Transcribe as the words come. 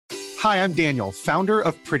Hi, I'm Daniel, founder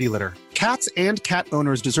of Pretty Litter. Cats and cat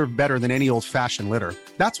owners deserve better than any old-fashioned litter.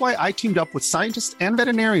 That's why I teamed up with scientists and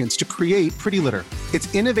veterinarians to create Pretty Litter.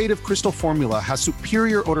 Its innovative crystal formula has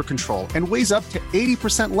superior odor control and weighs up to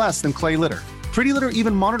 80% less than clay litter. Pretty Litter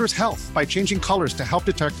even monitors health by changing colors to help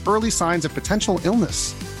detect early signs of potential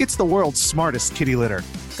illness. It's the world's smartest kitty litter.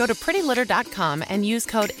 Go to prettylitter.com and use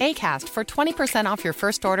code ACAST for 20% off your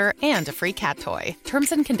first order and a free cat toy.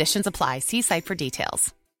 Terms and conditions apply. See site for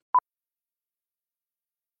details.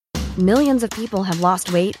 Millions of people have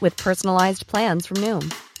lost weight with personalized plans from Noom.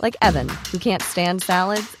 Like Evan, who can't stand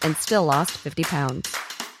salads and still lost 50 pounds.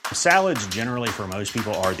 Salads generally for most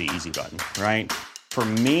people are the easy button, right? For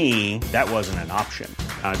me, that wasn't an option.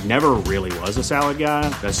 I never really was a salad guy.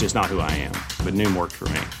 That's just not who I am. But Noom worked for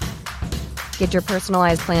me. Get your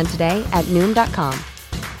personalized plan today at Noom.com.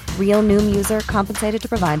 Real Noom user compensated to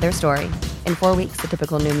provide their story. In 4 weeks, the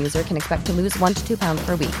typical Noom user can expect to lose 1 to 2 pounds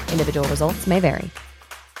per week. Individual results may vary.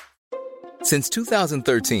 Since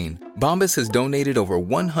 2013, Bombas has donated over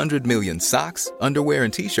 100 million socks, underwear,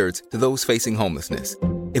 and T-shirts to those facing homelessness.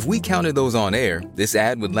 If we counted those on air, this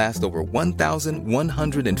ad would last over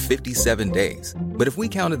 1,157 days. But if we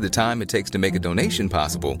counted the time it takes to make a donation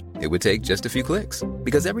possible, it would take just a few clicks.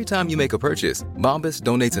 Because every time you make a purchase, Bombas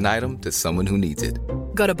donates an item to someone who needs it.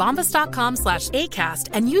 Go to bombas.com/ACAST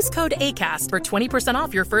and use code ACAST for 20%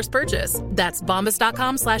 off your first purchase. That's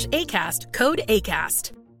bombas.com/ACAST, code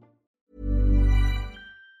ACAST.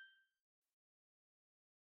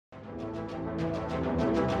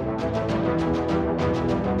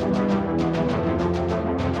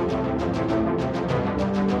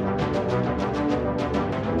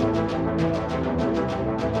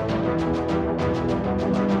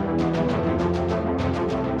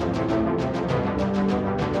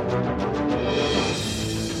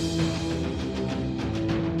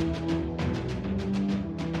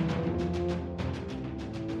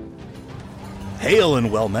 Hail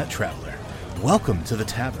and well-met, traveler. Welcome to the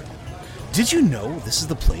tavern. Did you know this is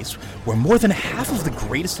the place where more than half of the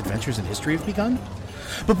greatest adventures in history have begun?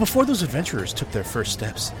 But before those adventurers took their first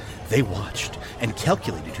steps, they watched and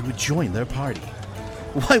calculated who would join their party.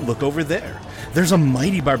 Why, look over there. There's a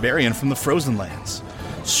mighty barbarian from the Frozen Lands.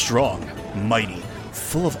 Strong, mighty,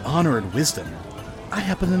 full of honor and wisdom. I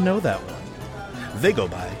happen to know that one. They go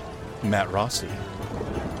by Matt Rossi.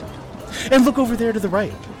 And look over there to the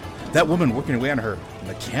right. That woman working away on her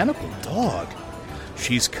mechanical dog.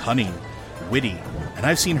 She's cunning, witty, and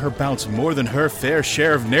I've seen her bounce more than her fair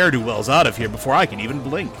share of ne'er-do-wells out of here before I can even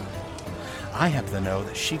blink. I happen to know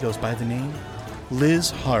that she goes by the name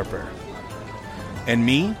Liz Harper. And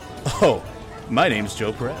me? Oh, my name's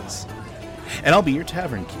Joe Perez. And I'll be your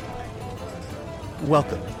tavern keep.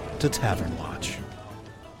 Welcome to Tavern Watch.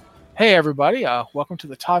 Hey, everybody. Welcome to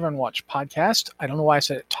the Tavern Watch podcast. I don't know why I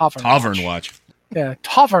said it, Tavern Watch. Yeah,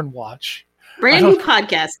 Tavern Watch. Brand new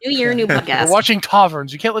podcast. New year, new podcast. We're watching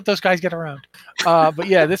taverns. You can't let those guys get around. But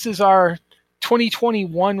yeah, this is our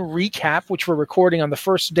 2021 recap, which we're recording on the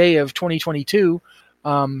first day of 2022.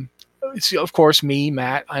 It's, of course, me,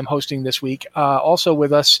 Matt. I'm hosting this week. Also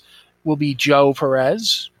with us will be Joe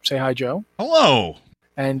Perez. Say hi, Joe. Hello.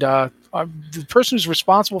 And the person who's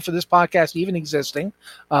responsible for this podcast even existing,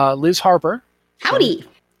 Liz Harper. Howdy. So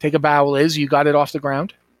take a bow, Liz. You got it off the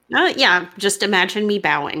ground. Yeah, just imagine me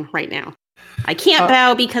bowing right now. I can't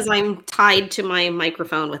bow because I'm tied to my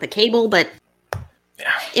microphone with a cable, but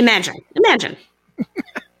imagine.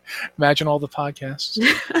 Imagine all the podcasts.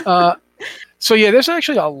 So yeah, there's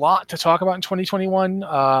actually a lot to talk about in 2021.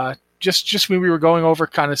 Just when we were going over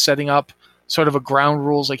kind of setting up sort of a ground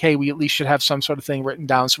rules, like, hey, we at least should have some sort of thing written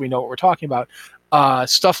down so we know what we're talking about.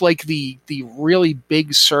 Stuff like the really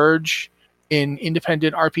big surge in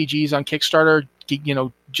independent RPGs on Kickstarter,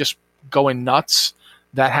 just going nuts.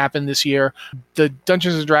 That happened this year. The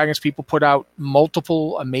Dungeons and Dragons people put out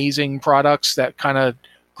multiple amazing products that kind of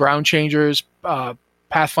ground changers.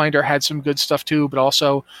 Pathfinder had some good stuff too, but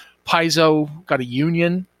also Paizo got a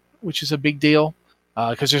union, which is a big deal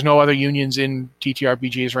because there's no other unions in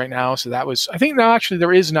TTRPGs right now. So that was, I think now actually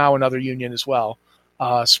there is now another union as well.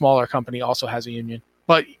 A smaller company also has a union.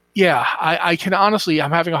 But yeah, I can honestly,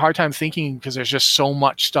 I'm having a hard time thinking because there's just so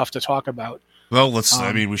much stuff to talk about. Well, we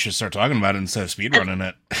should start talking about it instead of speedrunning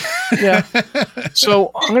it. Yeah.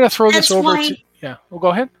 So I'm going to throw this over to... Yeah, well, go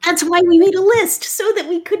ahead. That's why we made a list, so that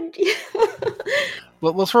we could...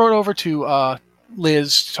 We'll throw it over to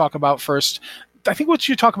Liz to talk about first. I think what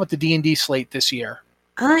you're talking about the D&D slate this year.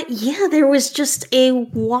 Yeah, there was just a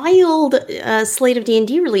wild slate of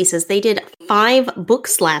D&D releases. They did 5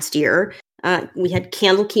 books last year. We had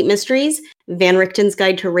Candlekeep Mysteries, Van Richten's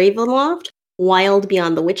Guide to Ravenloft, Wild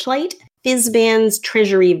Beyond the Witchlight, Fizban's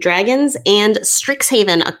Treasury of Dragons, and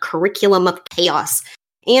Strixhaven, A Curriculum of Chaos.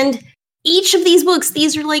 And each of these books,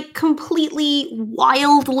 these are like completely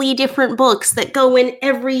wildly different books that go in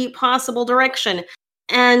every possible direction.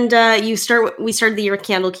 And we started the year with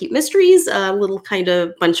Candlekeep Mysteries, a little kind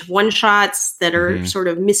of bunch of one-shots that are sort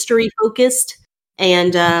of mystery-focused.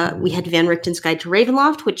 And we had Van Richten's Guide to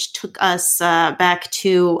Ravenloft, which took us back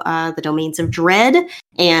to the Domains of Dread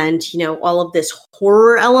and, all of this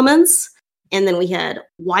horror elements. And then we had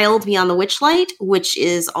Wild Beyond the Witchlight, which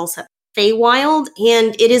is also Feywild.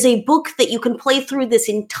 And it is a book that you can play through this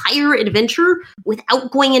entire adventure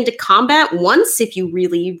without going into combat once if you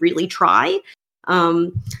really, really try.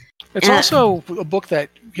 It's also a book that,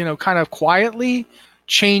 kind of quietly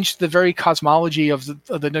changed the very cosmology of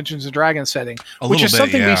the Dungeons and Dragons setting, which is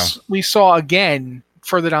something we saw again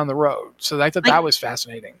further down the road. So I thought that was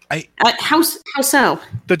fascinating. How so?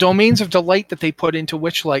 The domains of delight that they put into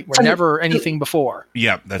Witchlight were never anything before.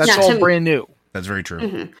 Yeah, that's all brand new. That's very true.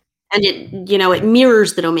 Mm-hmm. And it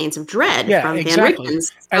mirrors the Domains of Dread from Van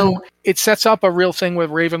Richten's. And it sets up a real thing where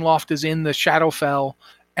Ravenloft is in the Shadowfell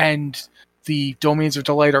and the Domains of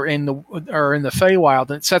Delight are in the Feywild,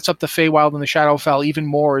 and it sets up the Feywild and the Shadowfell even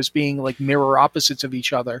more as being like mirror opposites of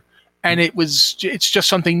each other. And it's just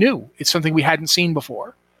something new. It's something we hadn't seen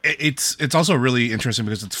before. It's also really interesting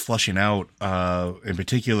because it's fleshing out, in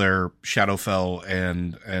particular, Shadowfell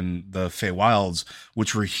and the Feywilds,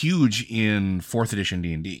 which were huge in 4th edition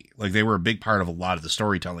D&D. Like, they were a big part of a lot of the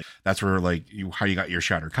storytelling. That's where, like, how you got your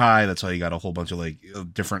Shatter Kai. That's how you got a whole bunch of, like,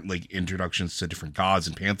 different, like, introductions to different gods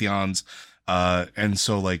and pantheons. And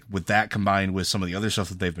so, like, with that combined with some of the other stuff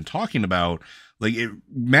that they've been talking about, like,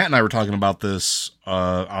 Matt and I were talking about this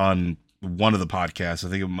on one of the podcasts, I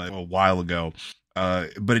think a while ago.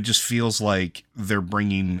 But it just feels like they're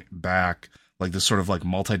bringing back like this sort of like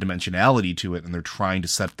multidimensionality to it, and they're trying to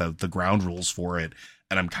set the ground rules for it.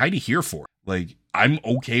 And I'm kind of here for it. Like, I'm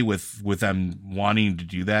okay with them wanting to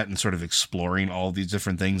do that and sort of exploring all these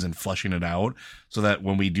different things and fleshing it out so that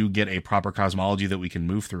when we do get a proper cosmology that we can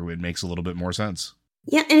move through, it makes a little bit more sense.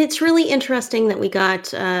 Yeah, and it's really interesting that we got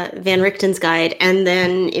Van Richten's Guide and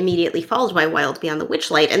then immediately followed by Wild Beyond the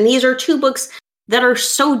Witchlight. And these are two books that are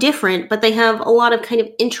so different, but they have a lot of kind of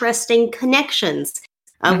interesting connections,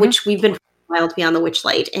 which we've been Wild Beyond the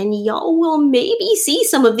Witchlight. And y'all will maybe see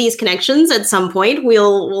some of these connections at some point.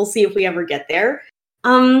 We'll see if we ever get there.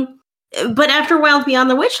 But after Wild Beyond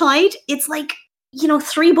the Witchlight, it's like,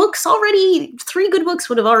 3 books already, 3 good books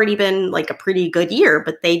would have already been like a pretty good year,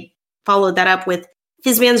 but they followed that up with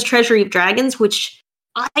Fizban's Treasury of Dragons, which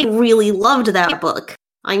I really loved that book.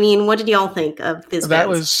 I mean, what did y'all think of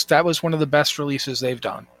Fizban's? That was one of the best releases they've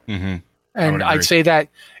done. Mm-hmm. And I'd say that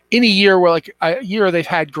in a year where they've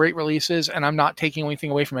had great releases, and I'm not taking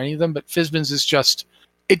anything away from any of them, but Fizban's is just,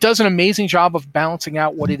 it does an amazing job of balancing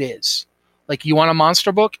out what it is. Like, you want a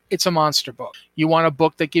monster book? It's a monster book. You want a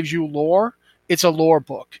book that gives you lore? It's a lore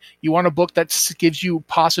book. You want a book that gives you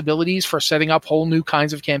possibilities for setting up whole new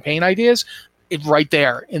kinds of campaign ideas? It's right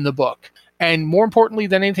there in the book. And more importantly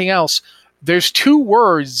than anything else, there's 2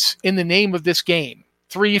 words in the name of this game.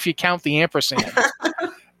 3 if you count the ampersand.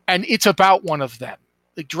 And it's about one of them.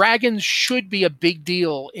 The dragons should be a big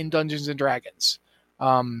deal in Dungeons and Dragons.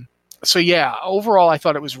 So yeah, overall I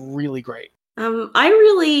thought it was really great. I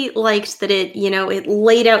really liked that it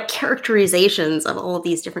laid out characterizations of all of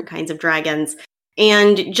these different kinds of dragons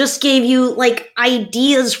and just gave you like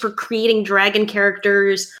ideas for creating dragon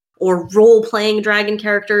characters or role-playing dragon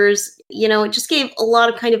characters. It just gave a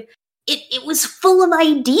lot of kind of, it was full of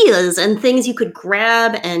ideas and things you could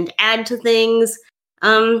grab and add to things.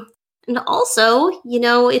 And also,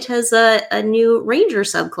 it has a new ranger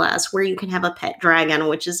subclass where you can have a pet dragon,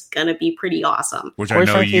 which is going to be pretty awesome. Which I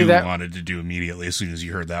know you wanted to do immediately as soon as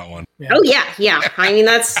you heard that one. Yeah. Oh yeah. I mean,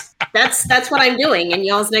 that's what I'm doing in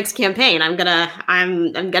y'all's next campaign. I'm gonna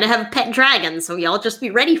have a pet dragon, so y'all just be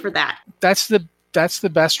ready for that. That's the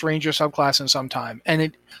best ranger subclass in some time. And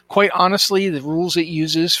it, quite honestly, the rules it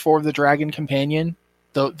uses for the dragon companion,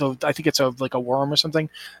 I think it's a worm or something.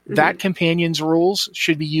 Mm-hmm. That companion's rules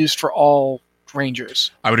should be used for all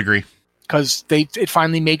rangers. I would agree, because it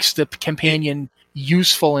finally makes the companion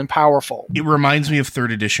useful and powerful. It reminds me of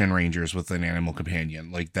 3rd edition rangers with an animal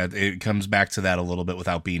companion, like that. It comes back to that a little bit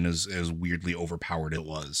without being as weirdly overpowered. It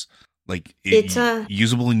was like it's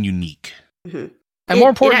usable and unique. Mm-hmm. And more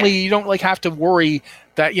importantly, you don't have to worry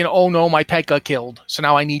that, oh no, my pet got killed, so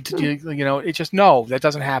now I need to do, it just, no, that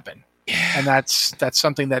doesn't happen. And that's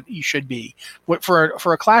something that you should be. For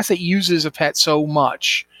a class that uses a pet so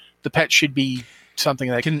much, the pet should be something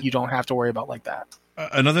that you don't have to worry about like that.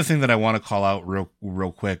 Another thing that I want to call out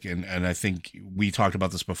real quick, and I think we talked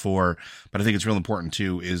about this before, but I think it's real important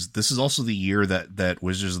too, is this is also the year that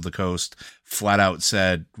Wizards of the Coast flat out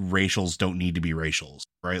said racials don't need to be racials,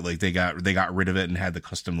 right? Like they got rid of it and had the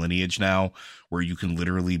custom lineage now, where you can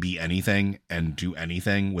literally be anything and do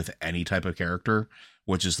anything with any type of character,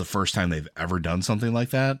 which is the first time they've ever done something like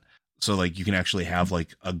that. So like you can actually have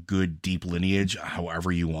like a good deep lineage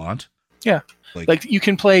however you want. Yeah. Like you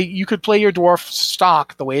could play your dwarf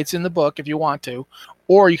stock the way it's in the book if you want to,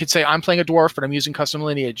 or you could say I'm playing a dwarf but I'm using custom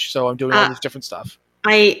lineage, so I'm doing all this different stuff.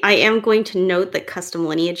 I am going to note that custom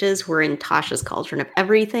lineages were in Tasha's Cauldron of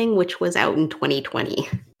Everything, which was out in 2020.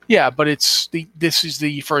 Yeah, but this is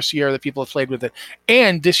the first year that people have played with it.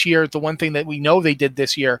 And this year, the one thing that we know they did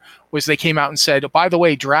this year was they came out and said, oh, by the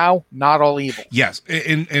way, drow, not all evil. Yes.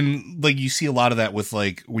 And like you see a lot of that with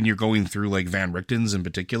like when you're going through like Van Richten's in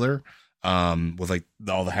particular, with like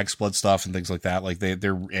all the Hexblood stuff and things like that. Like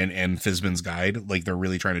they're and Fizban's Guide, like they're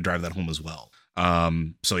really trying to drive that home as well.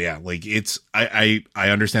 So yeah, like it's I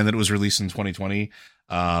understand that it was released in 2020.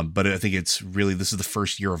 But I think it's really, this is the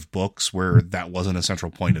first year of books where that wasn't a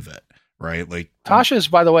central point of it, right? Like Tasha's,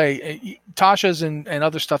 by the way, Tasha's and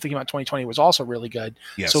other stuff that came out in 2020 was also really good.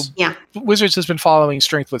 Yes. So yeah, Wizards has been following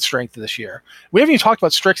strength with strength this year. We haven't even talked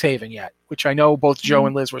about Strixhaven yet, which I know both Joe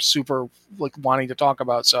and Liz were super like wanting to talk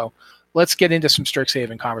about. So let's get into some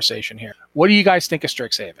Strixhaven conversation here. What do you guys think of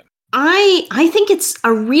Strixhaven? I think it's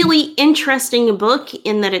a really interesting book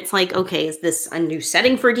in that it's like, okay, is this a new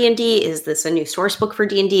setting for D&D? Is this a new source book for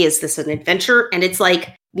D&D? Is this an adventure? And it's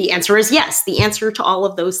like, the answer is yes. The answer to all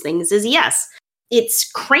of those things is yes. It's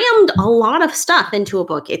crammed a lot of stuff into a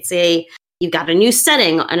book. You've got a new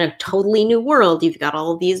setting and a totally new world. You've got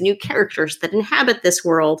all of these new characters that inhabit this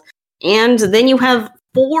world. And then you have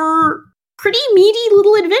 4 pretty meaty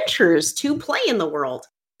little adventures to play in the world.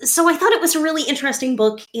 So I thought it was a really interesting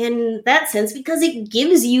book in that sense because it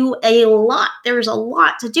gives you a lot. There's a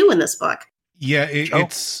lot to do in this book. Yeah,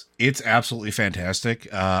 it's absolutely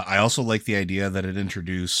fantastic. I also like the idea that it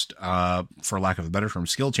introduced, for lack of a better term,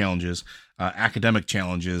 skill challenges, academic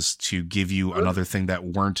challenges to give you another thing that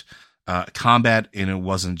weren't combat, and it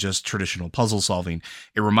wasn't just traditional puzzle solving.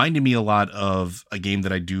 It reminded me a lot of a game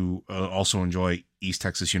that I do also enjoy, East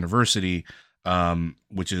Texas University,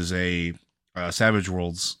 which is a Savage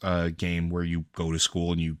Worlds game where you go to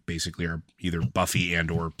school and you basically are either Buffy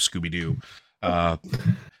and or Scooby-Doo.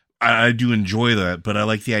 I do enjoy that, but I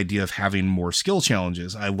like the idea of having more skill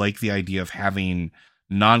challenges. I like the idea of having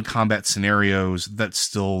non-combat scenarios that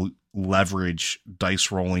still leverage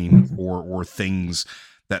dice rolling or things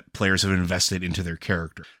that players have invested into their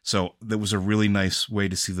character. So that was a really nice way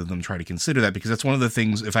to see them try to consider that, because that's one of the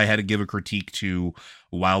things, if I had to give a critique to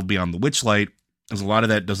Wild Beyond the Witchlight, is a lot of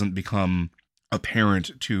that doesn't become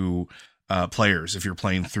apparent to players if you're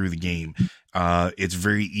playing through the game. It's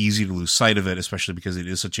very easy to lose sight of it, especially because it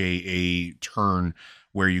is such a turn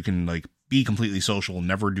where you can like be completely social,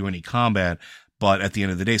 never do any combat, but at the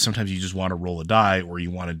end of the day, sometimes you just want to roll a die or you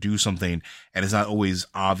want to do something, and it's not always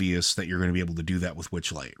obvious that you're going to be able to do that with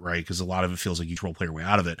Witchlight, right? Because a lot of it feels like you role play your way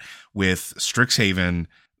out of it. With Strixhaven,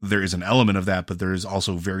 there is an element of that, but there is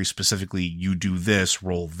also very specifically, you do this,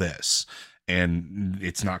 roll this. And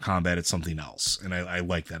it's not combat, it's something else. And I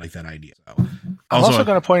like that idea. So, I'm also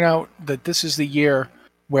going to point out that this is the year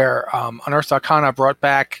where Unearthed Arcana brought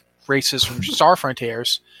back races from Star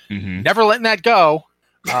Frontiers. Mm-hmm. Never letting that go.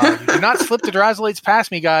 You do not slip the Drazzlights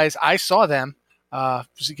past me, guys. I saw them. But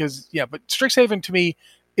Strixhaven to me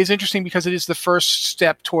is interesting because it is the first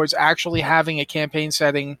step towards actually having a campaign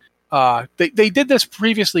setting. They did this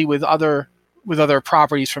previously with other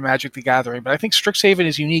properties from Magic the Gathering, but I think Strixhaven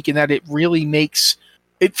is unique in that it really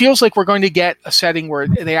it feels like we're going to get a setting where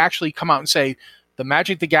they actually come out and say the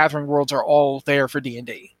Magic the Gathering worlds are all there for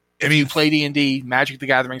D&D. If you play D&D, Magic the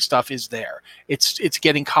Gathering stuff is there. It's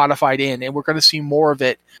getting codified in, and we're going to see more of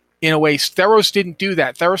it in a way. Theros didn't do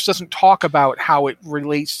that. Theros doesn't talk about how it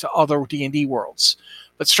relates to other D&D worlds.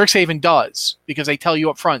 But Strixhaven does, because they tell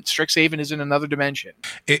you up front, Strixhaven is in another dimension.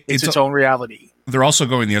 It's its own reality. They're also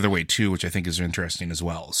going the other way too, which I think is interesting as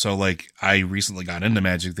well. So like I recently got into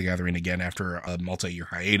Magic the Gathering again after a multi-year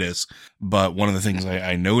hiatus. But one of the things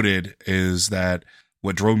I noted is that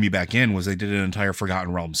what drove me back in was they did an entire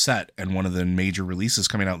Forgotten Realms set. And one of the major releases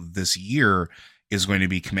coming out this year is going to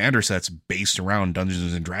be commander sets based around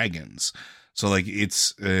Dungeons and Dragons. So like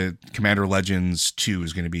it's Commander Legends 2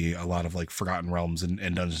 is going to be a lot of like Forgotten Realms and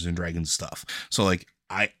Dungeons and Dragons stuff. So like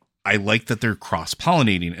I like that they're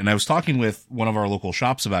cross-pollinating. And I was talking with one of our local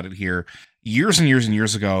shops about it here years and years and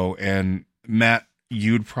years ago. And Matt,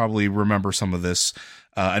 you'd probably remember some of this.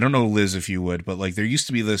 I don't know, Liz, if you would, but like there used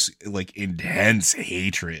to be this like intense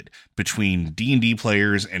hatred between D&D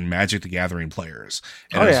players and Magic the Gathering players.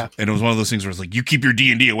 And and it was one of those things where it's like, you keep your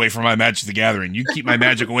D&D away from my Magic the Gathering, you keep my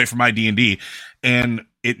Magic away from my D&D. And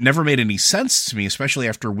it never made any sense to me, especially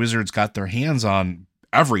after Wizards got their hands on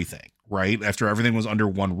everything, right? After everything was under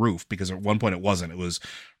one roof, because at one point it wasn't. It was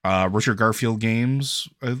Richard Garfield Games,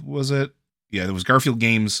 was it? Yeah, there was Garfield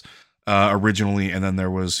Games originally, and then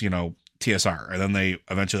there was, TSR, and then they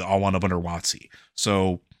eventually all wound up under WotC.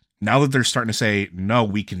 So now that they're starting to say, no,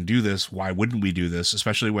 we can do this, why wouldn't we do this?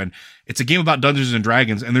 Especially when it's a game about Dungeons and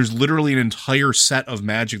Dragons, and there's literally an entire set of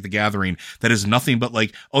Magic the Gathering that is nothing but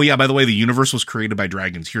like, oh yeah, by the way, the universe was created by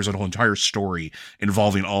dragons. Here's a whole entire story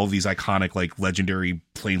involving all of these iconic, like, legendary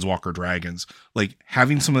planeswalker dragons. Like,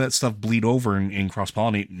 having some of that stuff bleed over and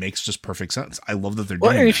cross-pollinate makes just perfect sense. I love that they're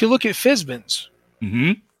doing and that. if you look at Fizbins,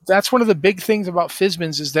 that's one of the big things about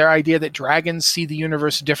Fizbins is their idea that dragons see the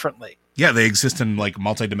universe differently. Yeah, they exist in like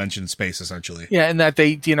multi-dimension space, essentially. Yeah, and that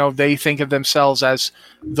they think of themselves as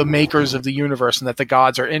the makers of the universe, and that the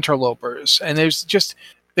gods are interlopers. And there's just,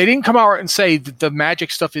 they didn't come out and say that the magic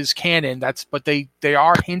stuff is canon. But they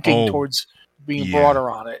are hinting towards being broader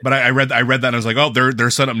on it. But I read that and I was like, oh, they're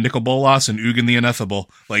setting up Nicol Bolas and Ugin the Ineffable.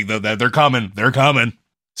 Like they're coming. They're coming.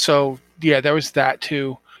 So yeah, there was that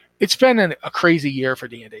too. It's been a crazy year for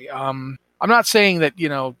D&D. I'm not saying that,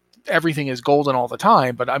 everything is golden all the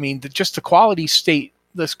time, but I mean, just the quality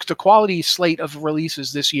slate of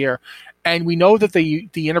releases this year. And we know that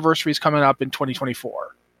the anniversary is coming up in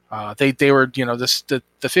 2024. They were, the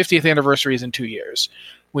 50th anniversary is in 2 years.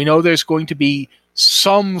 We know there's going to be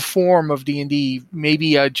some form of D&D,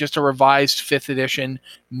 maybe just a revised 5th edition,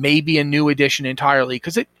 maybe a new edition entirely,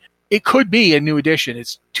 because it could be a new edition.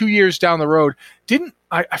 It's 2 years down the road.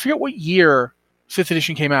 I forget what year 5th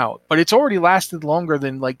edition came out, but it's already lasted longer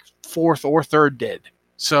than like 4th or 3rd did.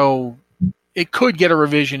 So it could get a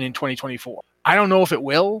revision in 2024. I don't know if it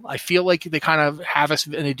will. I feel like they kind of have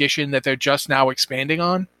an edition that they're just now expanding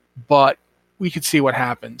on, but we could see what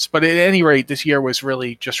happens. But at any rate, this year was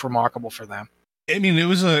really just remarkable for them. I mean, it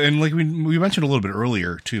was and like we mentioned a little bit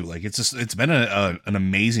earlier too. Like it's been an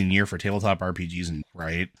amazing year for tabletop RPGs,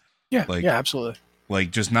 right? Yeah, like, yeah, absolutely.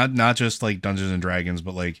 Like just not just like Dungeons and Dragons,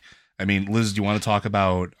 but like, I mean, Liz, do you want to talk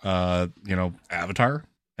about Avatar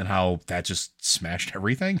and how that just smashed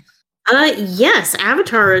everything? Yes,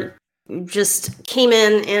 Avatar just came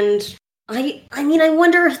in, and I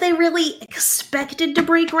wonder if they really expected to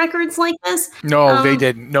break records like this. No, they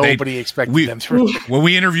didn't. Nobody expected them to. When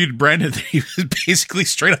we interviewed Brandon, he basically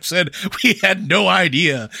straight up said we had no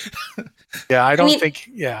idea. Yeah, I think.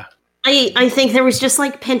 Yeah. I think there was just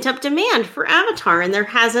like pent up demand for Avatar, and there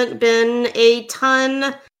hasn't been a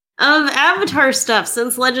ton of Avatar stuff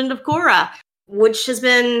since Legend of Korra,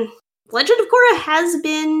 Legend of Korra has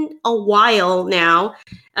been a while now,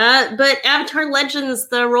 but Avatar Legends,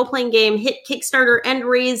 the role-playing game, hit Kickstarter and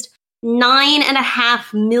raised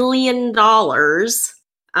 $9.5 million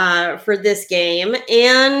for this game,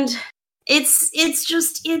 and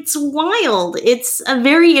it's wild. It's a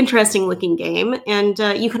very interesting looking game, and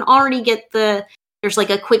you can already get there's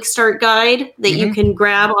like a quick start guide that you can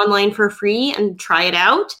grab online for free and try it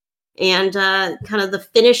out. And kind of the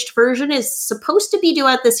finished version is supposed to be due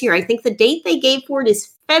out this year. I think the date they gave for it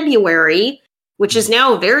is February, which is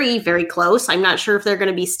now very, very close. I'm not sure if they're going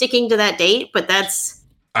to be sticking to that date, but that's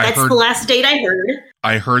the last date I heard.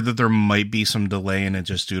 I heard that there might be some delay in it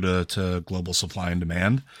just due to global supply and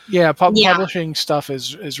demand. Yeah, publishing stuff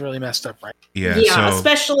is really messed up, right? Yeah,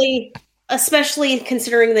 especially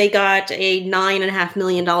considering they got a $9.5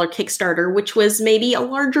 million Kickstarter, which was maybe a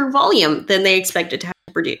larger volume than they expected to have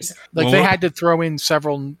to produce. They had to throw in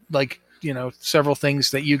several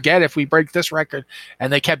things that you get if we break this record,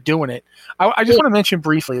 and they kept doing it. I just want to mention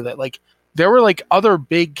briefly that there were other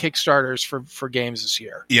big Kickstarters for games this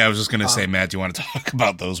year. Yeah, I was just going to say, Matt, do you want to talk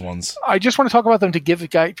about those ones? I just want to talk about them to give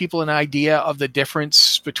people an idea of the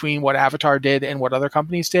difference between what Avatar did and what other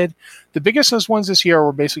companies did. The biggest ones this year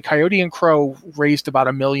were basically Coyote and Crow raised about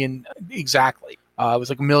 $1 million exactly. It was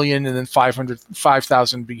like $1 million and then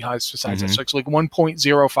 5,000 besides that. So it's like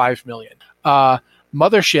 1.05 million.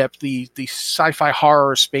 Mothership, the sci-fi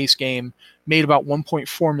horror space game, made about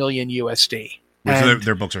 1.4 million USD.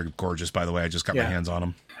 Their books are gorgeous, by the way. I just got my hands on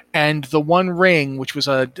them. And The One Ring, which was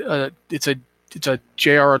it's a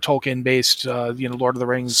J.R.R. Tolkien based, Lord of the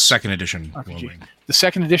Rings second edition. RPG. The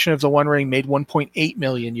second edition of The One Ring made 1.8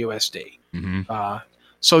 million USD.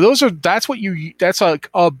 So that's like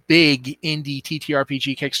a big indie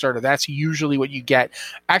TTRPG Kickstarter. That's usually what you get.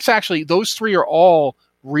 Actually, those three are all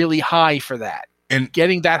really high for that. And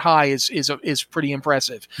getting that high is pretty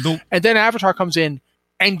impressive. And then Avatar comes in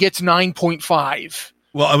and gets $9.5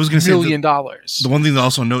 Well, I was going to say $1 million. The one thing to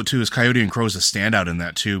also note too is Coyote and Crow is a standout in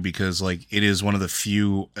that too, because like it is one of the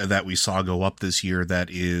few that we saw go up this year that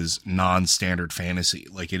is non-standard fantasy.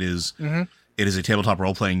 Like it is a tabletop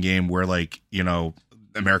role-playing game where like, you know,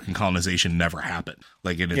 American colonization never happened.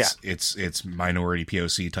 Like it's minority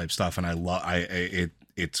POC type stuff. And I don't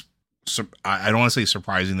want to say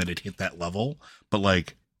surprising that it hit that level, but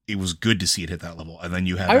like, it was good to see it hit that level. And then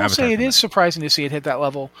you have, I will say it is surprising to see it hit that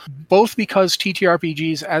level, both because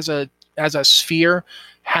TTRPGs as a sphere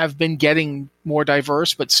have been getting more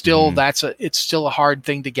diverse, but still it's still a hard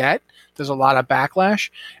thing to get. There's a lot of backlash.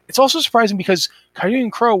 It's also surprising because Coyote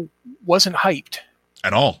and Crow wasn't hyped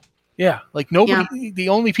at all. Yeah. Like nobody, the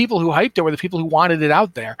only people who hyped it were the people who wanted it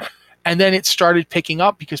out there. And then it started picking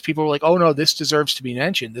up because people were like, oh no, this deserves to be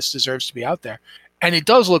mentioned. This deserves to be out there. And it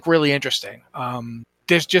does look really interesting.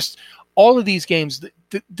 There's just all of these games.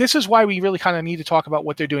 This is why we really kind of need to talk about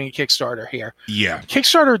what they're doing at Kickstarter here. Yeah.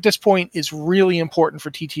 Kickstarter at this point is really important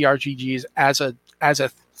for TTRPGs as a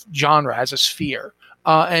genre, as a sphere.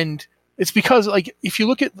 And it's because, like, if you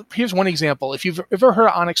look at, here's one example. If you've ever heard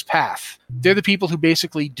of Onyx Path, they're the people who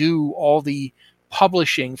basically do all the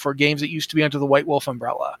publishing for games that used to be under the White Wolf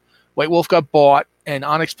umbrella. White Wolf got bought, and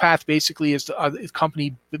Onyx Path basically is a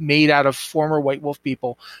company made out of former White Wolf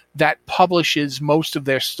people that publishes most of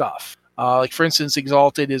their stuff. Like, for instance,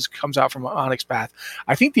 Exalted comes out from Onyx Path.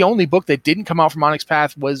 I think the only book that didn't come out from Onyx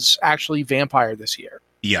Path was actually Vampire this year.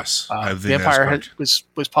 Yes. Vampire was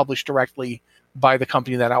published directly by the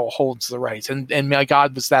company that holds the rights. And my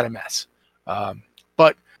God, was that a mess.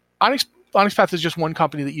 But Onyx Path is just one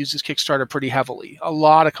company that uses Kickstarter pretty heavily. A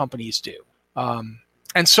lot of companies do.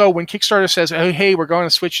 And so when Kickstarter says, oh, hey, we're going to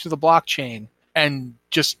switch to the blockchain, and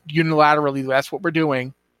just unilaterally, that's what we're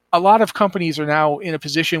doing, a lot of companies are now in a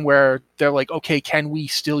position where they're like, okay, can we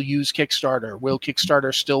still use Kickstarter? Will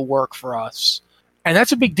Kickstarter still work for us? And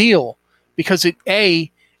that's a big deal because it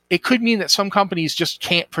could mean that some companies just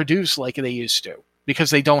can't produce like they used to because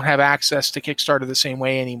they don't have access to Kickstarter the same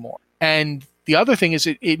way anymore. And the other thing is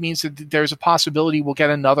it means that there's a possibility we'll get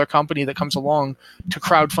another company that comes along to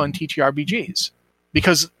crowdfund TTRPGs.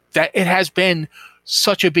 Because that it has been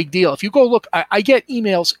such a big deal. If you go look, I get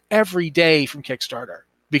emails every day from Kickstarter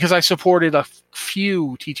because I supported a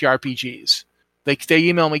few TTRPGs. They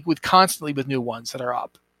email me constantly with new ones that are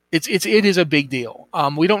up. It is a big deal.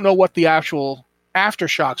 We don't know what the actual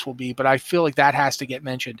aftershocks will be, but I feel like that has to get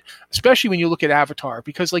mentioned, especially when you look at Avatar,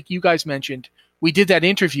 because like you guys mentioned, we did that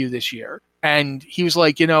interview this year, and he was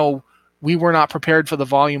like, we were not prepared for the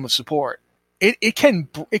volume of support. It can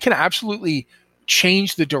absolutely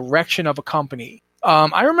change the direction of a company.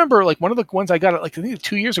 I remember like one of the ones I got like I think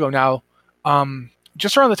 2 years ago now,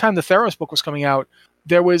 just around the time the Theros book was coming out,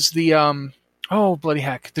 there was the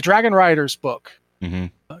the Dragon Riders book,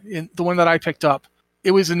 the one that I picked up.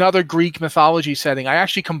 It was another Greek mythology setting. I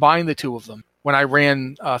actually combined the two of them when I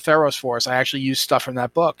ran Theros for us. I actually used stuff from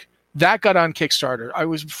that book. That got on Kickstarter.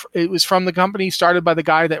 It was from the company started by the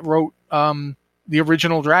guy that wrote the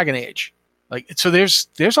original Dragon Age. Like, so there's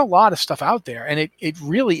a lot of stuff out there, and it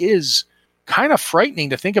really is kind of frightening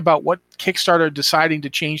to think about what Kickstarter deciding to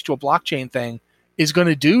change to a blockchain thing is going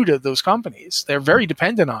to do to those companies. They're very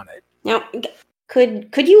dependent on it. Now,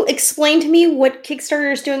 could you explain to me what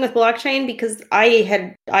Kickstarter is doing with blockchain? Because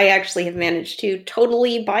I actually have managed to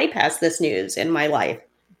totally bypass this news in my life.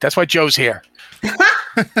 That's why Joe's here.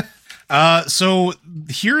 So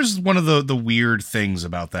here's one of the weird things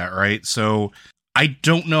about that, right? So I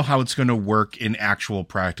don't know how it's going to work in actual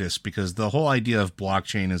practice because the whole idea of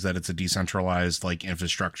blockchain is that it's a decentralized like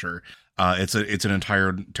infrastructure. It's an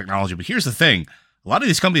entire technology. But here's the thing. A lot of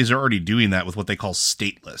these companies are already doing that with what they call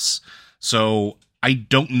stateless. So I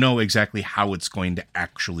don't know exactly how it's going to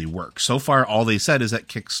actually work. So far, all they said is that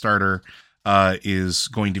Kickstarter is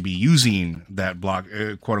going to be using that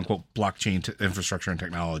quote unquote blockchain infrastructure and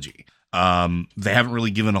technology. They haven't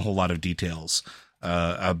really given a whole lot of details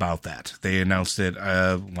about that. They announced it,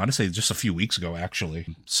 I want to say just a few weeks ago,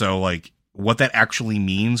 actually. So like what that actually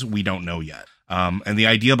means, we don't know yet. And the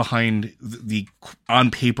idea behind the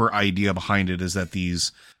on paper idea behind it is that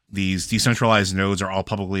these decentralized nodes are all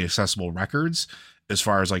publicly accessible records as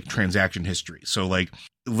far as like transaction history. So like,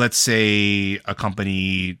 let's say a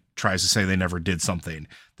company tries to say they never did something.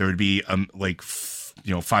 There would be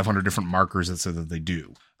 500 different markers that say that they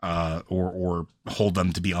do. Or hold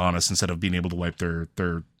them to be honest instead of being able to wipe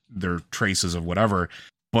their traces of whatever.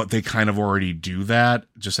 But they kind of already do that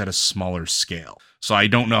just at a smaller scale. So I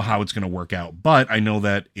don't know how it's going to work out, but I know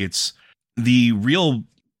that it's the real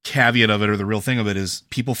caveat of it, or the real thing of it, is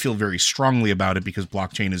people feel very strongly about it because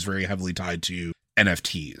blockchain is very heavily tied to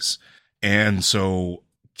NFTs. And so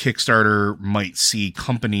Kickstarter might see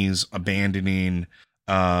companies abandoning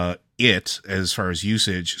it as far as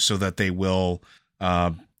usage so that they will,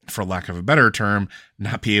 for lack of a better term,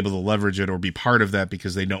 not be able to leverage it or be part of that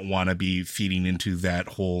because they don't want to be feeding into that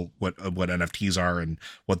whole what NFTs are and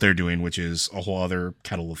what they're doing, which is a whole other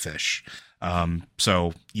kettle of fish.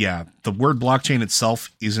 So yeah, the word blockchain itself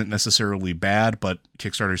isn't necessarily bad, but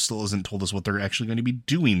Kickstarter still hasn't told us what they're actually going to be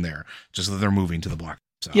doing there, just that they're moving to the blockchain.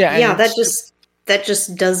 So. Yeah, that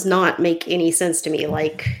just does not make any sense to me.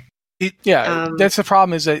 Like, that's the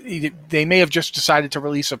problem, is that they may have just decided to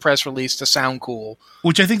release a press release to sound cool,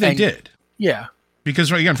 which I think they did. Yeah.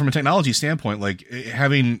 Because again, from a technology standpoint, like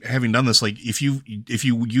having done this, like if you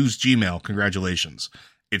use Gmail, congratulations,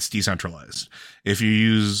 it's decentralized. If you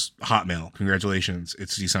use Hotmail, congratulations,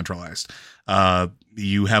 it's decentralized.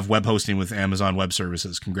 You have web hosting with Amazon Web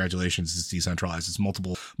Services, congratulations, it's decentralized. It's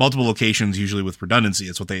multiple locations, usually with redundancy.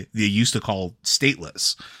 It's what they used to call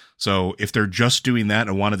stateless. So if they're just doing that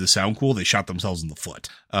and wanted to sound cool, they shot themselves in the foot.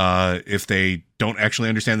 If they don't actually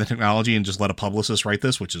understand the technology and just let a publicist write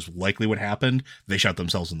this, which is likely what happened, they shot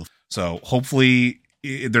themselves in the foot. So hopefully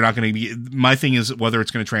they're not going to be, my thing is whether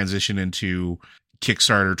it's going to transition into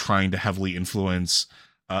Kickstarter trying to heavily influence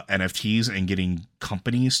NFTs and getting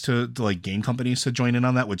companies to like game companies to join in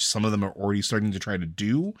on that, which some of them are already starting to try to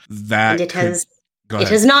do. That and it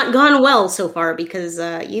has not gone well so far because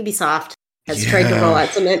Ubisoft has tried to roll out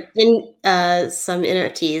some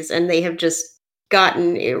NFTs, and they have just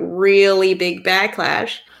gotten a really big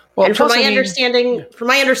backlash. Well, and from my understanding,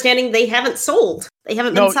 they haven't sold. They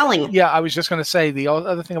haven't been selling. Yeah, I was just going to say, the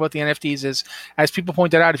other thing about the NFTs is, as people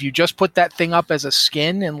pointed out, if you just put that thing up as a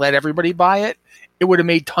skin and let everybody buy it, it would have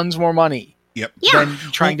made tons more money. Yep. Than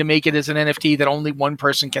trying to make it as an NFT that only one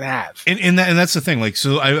person can have. And that's the thing. Like,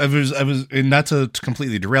 so I was, and not to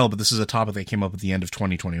completely derail, but this is a topic that came up at the end of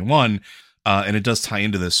 2021, and it does tie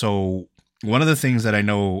into this. So one of the things that I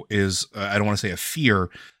know is, I don't want to say a fear,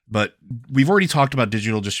 but we've already talked about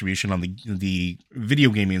digital distribution on the video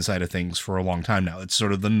gaming side of things for a long time now. It's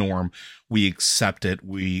sort of the norm. We accept it.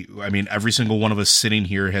 I mean, every single one of us sitting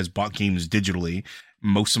here has bought games digitally.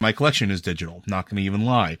 Most of my collection is digital. Not going to even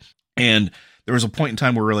lie. And there was a point in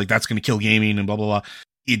time where we were like, that's going to kill gaming and blah, blah, blah.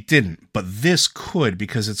 It didn't. But this could,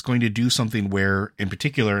 because it's going to do something where, in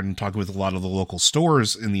particular, and talking with a lot of the local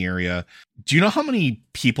stores in the area, do you know how many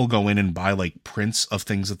people go in and buy like prints of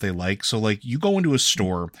things that they like? So like you go into a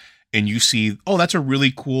store and you see, oh, that's a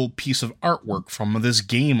really cool piece of artwork from this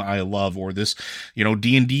game I love, or this,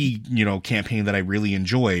 D&D, campaign that I really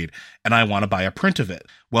enjoyed, and I want to buy a print of it.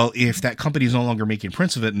 Well, if that company is no longer making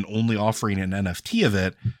prints of it and only offering an NFT of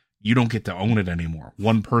it, you don't get to own it anymore.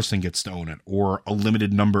 One person gets to own it, or a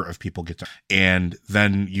limited number of people get to, and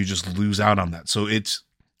then you just lose out on that. So it's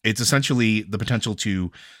essentially the potential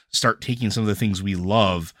to start taking some of the things we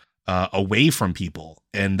love away from people.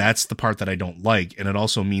 And that's the part that I don't like. And it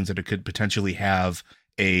also means that it could potentially have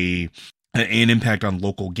an impact on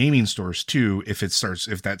local gaming stores too, if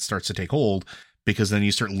that starts to take hold, because then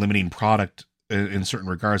you start limiting product in certain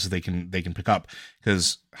regards that they can pick up.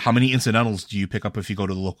 Because how many incidentals do you pick up if you go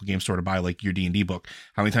to the local game store to buy like your D&D book?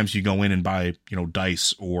 How many times do you go in and buy,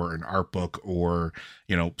 dice or an art book or,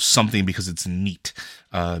 something because it's neat,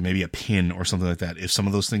 maybe a pin or something like that? If some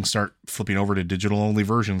of those things start flipping over to digital only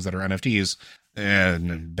versions that are NFTs,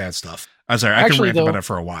 and bad stuff. I'm sorry, I can rant about it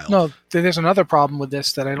for a while. No, there's another problem with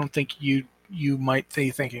this that I don't think you might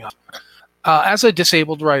be thinking of. As a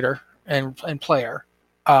disabled writer and player,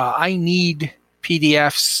 I need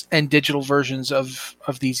PDFs and digital versions of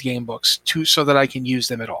these game books so that I can use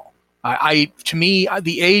them at all. To me,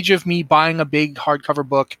 the age of me buying a big hardcover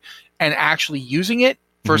book and actually using it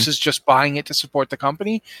versus just buying it to support the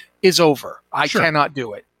company is over. I cannot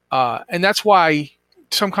do it. And that's why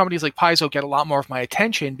some companies like Paizo get a lot more of my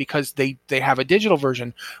attention, because they have a digital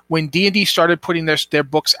version. When D&D started putting their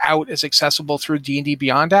books out as accessible through D&D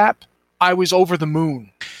Beyond app, I was over the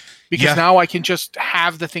moon. Because now I can just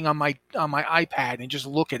have the thing on my iPad and just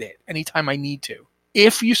look at it anytime I need to.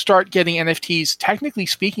 If you start getting NFTs, technically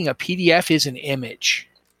speaking, a PDF is an image.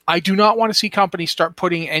 I do not want to see companies start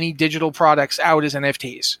putting any digital products out as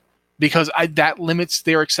NFTs, because that limits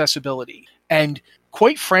their accessibility. And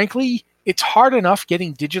quite frankly, it's hard enough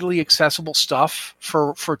getting digitally accessible stuff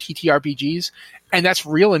for TTRPGs. And that's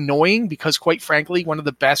real annoying, because quite frankly, one of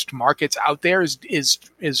the best markets out there is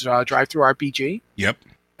Drive-Thru-RPG. Yep.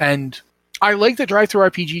 And I like that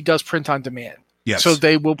Drive-Thru-RPG does print on demand. Yes. So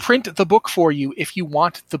they will print the book for you if you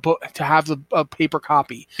want the book to have a paper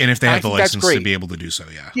copy. And if they have the license to be able to do so,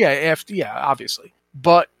 yeah. Yeah, obviously.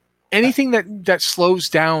 but anything that slows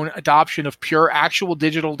down adoption of pure actual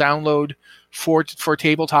digital download for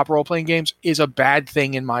tabletop role-playing games is a bad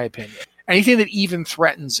thing, in my opinion. Anything that even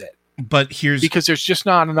threatens it. But because there's just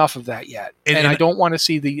not enough of that yet. And I don't want to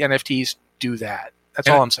see the NFTs do that. That's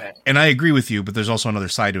all I'm saying. And I agree with you, but there's also another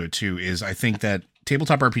side to it too, is I think that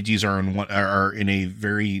tabletop RPGs are in a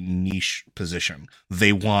very niche position.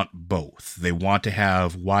 They want both. They want to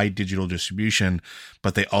have wide digital distribution,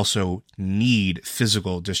 but they also need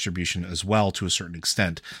physical distribution as well to a certain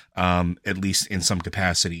extent, at least in some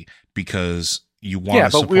capacity, because you want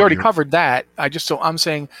to support. But we already covered that. I'm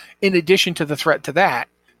saying in addition to the threat to that,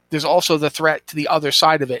 there's also the threat to the other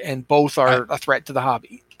side of it, and both are a threat to the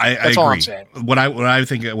hobby. I That's agree. all I'm saying. What I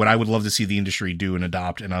would love to see the industry do and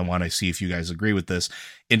adopt, and I want to see if you guys agree with this,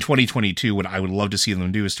 in 2022, what I would love to see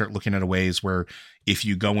them do is start looking at ways where if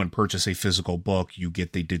you go and purchase a physical book, you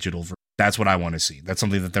get the digital version. That's what I want to see. That's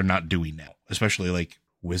something that they're not doing now, especially like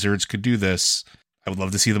Wizards could do this. I would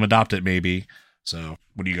love to see them adopt it, maybe. So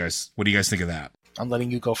what do you guys think of that? I'm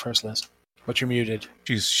letting you go first, Liz, but you're muted.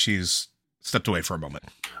 She's stepped away for a moment.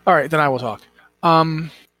 All right, then I will talk.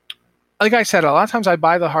 Like I said, a lot of times I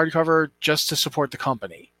buy the hardcover just to support the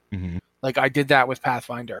company. Mm-hmm. Like I did that with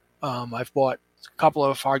Pathfinder. I've bought a couple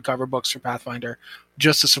of hardcover books for Pathfinder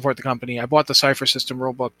just to support the company. I bought the Cypher System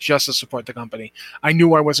rulebook just to support the company. I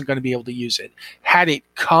knew I wasn't going to be able to use it. Had it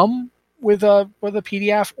come with a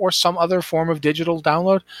PDF or some other form of digital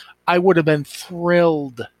download, I would have been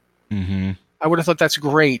thrilled. Mm-hmm. I would have thought that's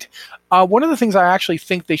great. One of the things I actually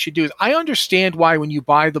think they should do is I understand why when you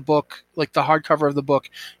buy the book, like the hardcover of the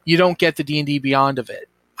book, you don't get the D&D Beyond of it.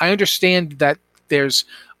 I understand that there's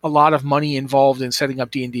a lot of money involved in setting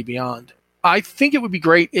up D&D Beyond. I think it would be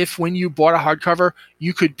great if when you bought a hardcover,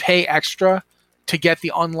 you could pay extra to get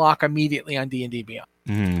the unlock immediately on D&D Beyond.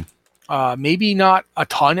 Mm-hmm. Maybe not a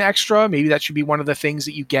ton extra. Maybe that should be one of the things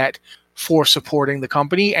that you get for supporting the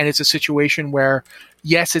company. And it's a situation where,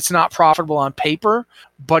 yes, it's not profitable on paper,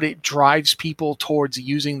 but it drives people towards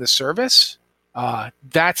using the service.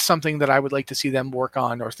 That's something that I would like to see them work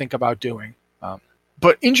on or think about doing.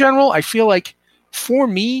 But in general, I feel like for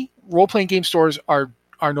me, role-playing game stores are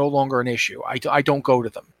no longer an issue. I don't go to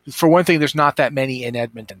them. For one thing, there's not that many in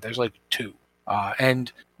Edmonton. There's like 2.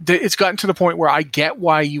 And it's gotten to the point where I get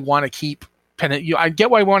why you want to keep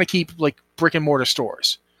like brick and mortar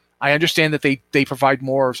stores. I understand that they provide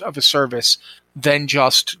more of a service than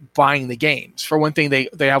just buying the games. For one thing, they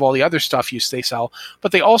have all the other stuff they sell,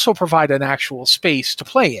 but they also provide an actual space to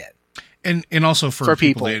play in. And also for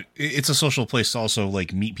people it's a social place to also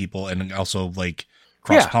like meet people and also like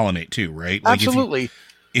cross-pollinate too, right? Like absolutely.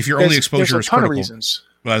 If your only exposure is critical, reasons.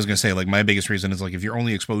 Well, I was going to say, like, my biggest reason is, like, if your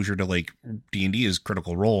only exposure to, like, D&D is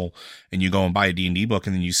Critical Role, and you go and buy a D&D book,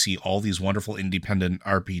 and then you see all these wonderful independent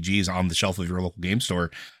RPGs on the shelf of your local game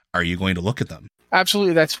store, are you going to look at them?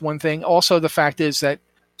 Absolutely, that's one thing. Also, the fact is that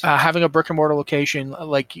having a brick-and-mortar location,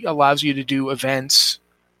 like, allows you to do events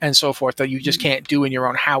and so forth that you just can't do in your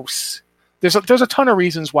own house. There's a ton of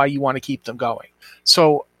reasons why you want to keep them going.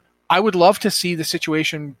 So I would love to see the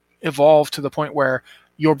situation evolve to the point where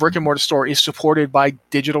your brick and mortar store is supported by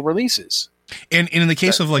digital releases. And in the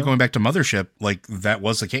case of like going back to Mothership, like that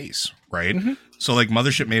was the case, right? Mm-hmm. So like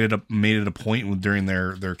Mothership made it a point during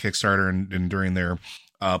their Kickstarter and during their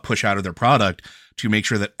push out of their product to make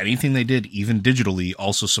sure that anything they did, even digitally,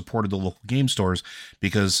 also supported the local game stores,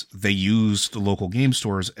 because they used the local game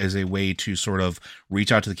stores as a way to sort of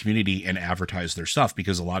reach out to the community and advertise their stuff.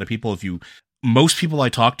 Because a lot of people, most people I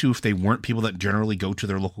talk to, if they weren't people that generally go to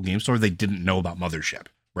their local game store, they didn't know about Mothership,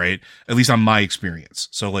 right? At least on my experience.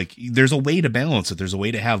 So like, there's a way to balance it. There's a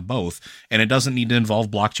way to have both, and it doesn't need to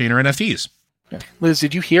involve blockchain or NFTs. Yeah. Liz,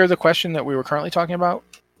 did you hear the question that we were currently talking about?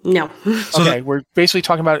 No. Okay, we're basically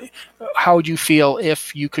talking about how would you feel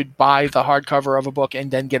if you could buy the hardcover of a book and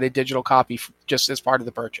then get a digital copy just as part of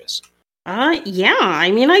the purchase? Yeah. I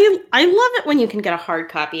mean, I love it when you can get a hard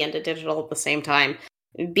copy and a digital at the same time,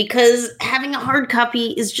 because having a hard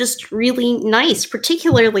copy is just really nice,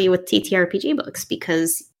 particularly with TTRPG books,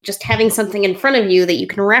 because just having something in front of you that you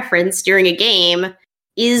can reference during a game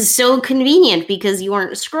is so convenient, because you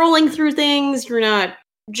aren't scrolling through things, you're not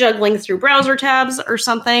juggling through browser tabs or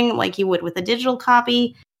something like you would with a digital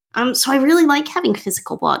copy. So I really like having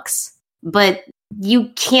physical books, but you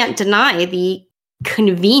can't deny the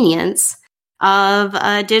convenience of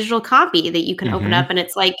a digital copy that you can open up and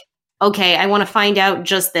it's like, okay, I want to find out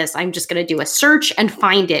just this. I'm just going to do a search and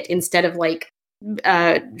find it instead of like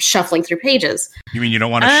shuffling through pages. You mean you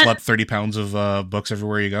don't want to schlep 30 pounds of books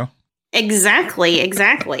everywhere you go?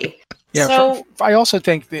 Exactly. Yeah, so I also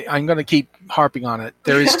think that I'm going to keep harping on it.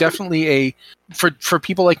 There is definitely for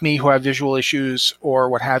people like me who have visual issues or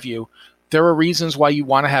what have you, there are reasons why you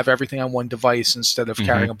want to have everything on one device instead of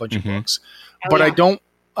carrying a bunch of books. But I don't.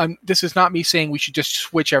 This is not me saying we should just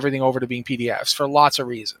switch everything over to being PDFs for lots of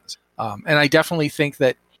reasons. And I definitely think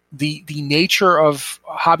that the nature of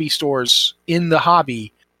hobby stores in the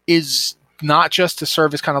hobby is not just to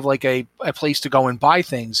serve as kind of like a place to go and buy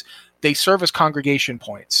things. They serve as congregation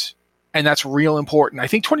points. And that's real important. I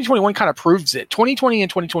think 2021 kind of proves it. 2020 and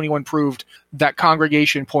 2021 proved that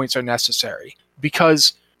congregation points are necessary.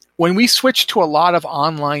 Because when we switched to a lot of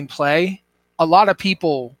online play, a lot of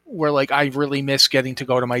people were like, I really miss getting to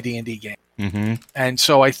go to my D&D game. Mm-hmm. And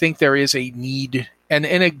so I think there is a need and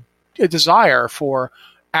a desire for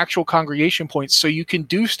actual congregation points so you can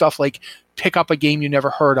do stuff like pick up a game you never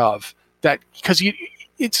heard of. That because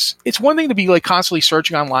it's one thing to be like constantly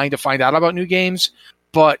searching online to find out about new games,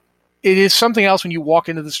 but it is something else when you walk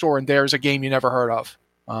into the store and there's a game you never heard of.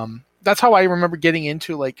 That's how I remember getting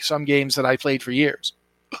into like some games that I played for years.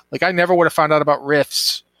 Like I never would have found out about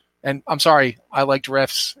Rifts, and I'm sorry, I liked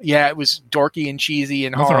Rifts. Yeah, it was dorky and cheesy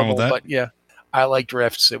and horrible, but yeah, I liked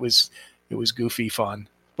Rifts. It was goofy fun.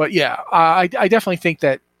 But yeah, I definitely think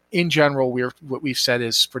that in general, what we've said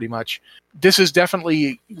is pretty much this is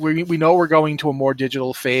definitely we know we're going to a more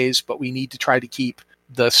digital phase, but we need to try to keep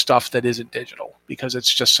the stuff that isn't digital because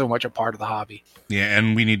it's just so much a part of the hobby. Yeah,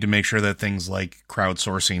 and we need to make sure that things like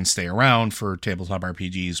crowdsourcing stay around for tabletop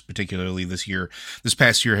RPGs, particularly this year. This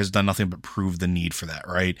past year has done nothing but prove the need for that,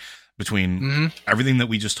 right? Between everything that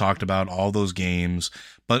we just talked about, all those games,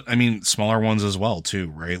 but I mean smaller ones as well too,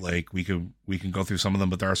 right? Like we can go through some of them,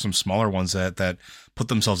 but there are some smaller ones that put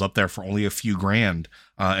themselves up there for only a few grand,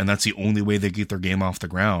 and that's the only way they get their game off the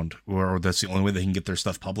ground, or that's the only way they can get their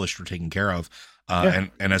stuff published or taken care of. And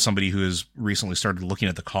as somebody who has recently started looking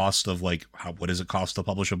at the cost of like what does it cost to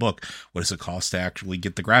publish a book, what does it cost to actually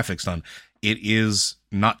get the graphics done, it is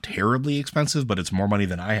not terribly expensive, but it's more money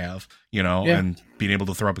than I have, and being able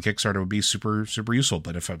to throw up a Kickstarter would be super, super useful.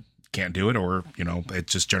 But if I can't do it, or,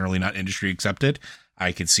 it's just generally not industry accepted,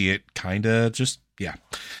 I could see it kind of just,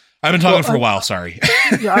 I've been talking for a while. Sorry.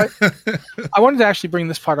 I wanted to actually bring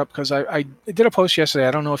this part up because I did a post yesterday.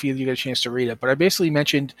 I don't know if you got a chance to read it, but I basically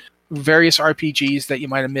mentioned various RPGs that you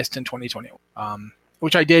might have missed in 2021,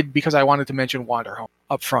 which I did because I wanted to mention Wanderhome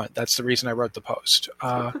up front. That's the reason I wrote the post.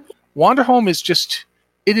 Wanderhome is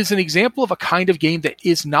it is an example of a kind of game that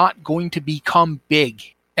is not going to become big,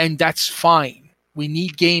 and that's fine. We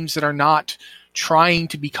need games that are not trying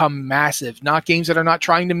to become massive, not games that are not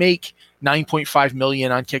trying to make 9.5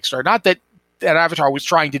 million on Kickstarter. Not that Avatar was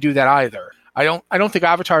trying to do that either. I don't think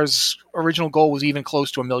Avatar's original goal was even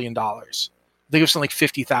close to $1 million. I think it was something like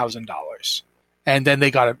 $50,000, and then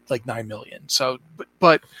they got it like 9 million. So,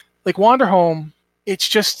 but like Wanderhome,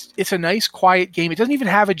 it's a nice quiet game. It doesn't even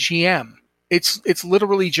have a GM. It's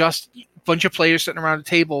literally just a bunch of players sitting around a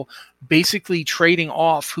table, basically trading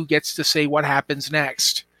off who gets to say what happens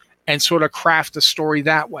next, and sort of craft a story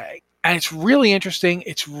that way. And it's really interesting.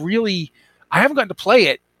 I haven't gotten to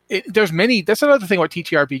play it. That's another thing about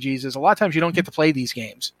TTRPGs is a lot of times you don't get to play these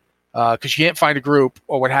games because you can't find a group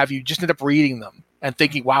or what have you. You just end up reading them and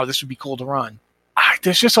thinking, wow, this would be cool to run.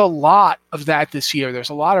 There's just a lot of that this year. There's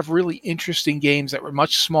a lot of really interesting games that were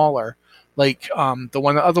much smaller. Like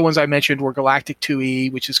the other ones I mentioned were Galactic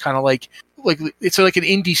 2E, which is kind of like it's like an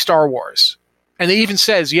indie Star Wars. And it even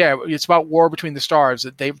says, it's about war between the stars.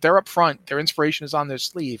 That they're up front. Their inspiration is on their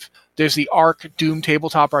sleeve. There's the Arc Doom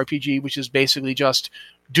tabletop RPG, which is basically just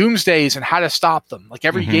doomsdays and how to stop them. Like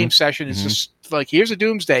every game session is just like, here's a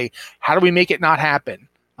doomsday. How do we make it not happen?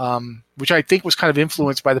 Which I think was kind of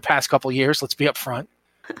influenced by the past couple of years. Let's be upfront.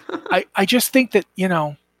 I just think that,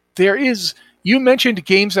 there is, you mentioned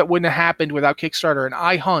games that wouldn't have happened without Kickstarter, and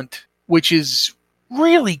I Hunt, which is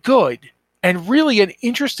really good and really an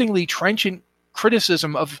interestingly trenchant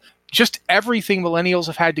criticism of just everything millennials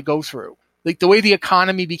have had to go through. Like the way the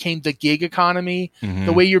economy became the gig economy,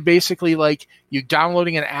 the way you're basically like, you're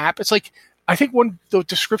downloading an app. It's like, I think one of the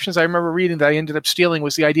descriptions I remember reading that I ended up stealing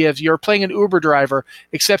was the idea of you're playing an Uber driver,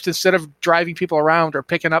 except instead of driving people around or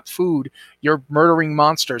picking up food, you're murdering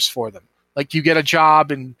monsters for them. Like you get a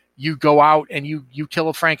job and you go out and you kill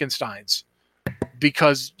a Frankenstein's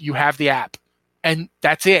because you have the app. And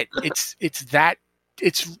that's it. It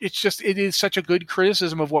is such a good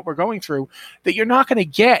criticism of what we're going through that you're not going to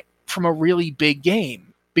get from a really big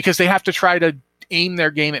game because they have to try to aim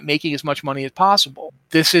their game at making as much money as possible.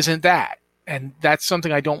 This isn't that. And that's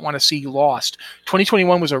something I don't want to see lost.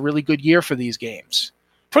 2021 was a really good year for these games.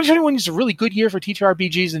 2021 is a really good year for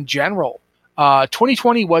TTRPGs in general.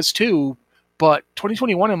 2020 was too, but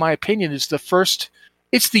 2021, in my opinion, is the first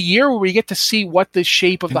it's the year where we get to see what the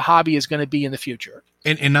shape of the hobby is going to be in the future.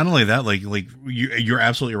 And not only that, like you're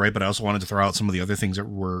absolutely right, but I also wanted to throw out some of the other things that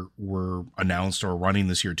were announced or running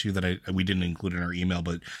this year too that we didn't include in our email,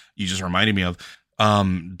 but you just reminded me of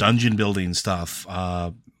dungeon building stuff.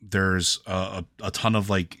 There's a ton of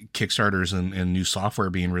like Kickstarters and new software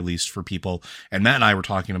being released for people. And Matt and I were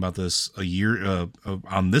talking about this a year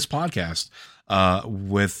on this podcast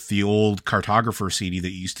with the old Cartographer CD that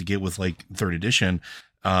you used to get with like 3rd edition.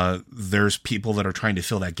 There's people that are trying to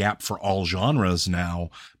fill that gap for all genres now,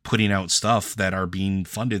 putting out stuff that are being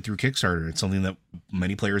funded through Kickstarter. It's something that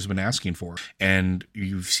many players have been asking for. And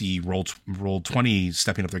you see Roll20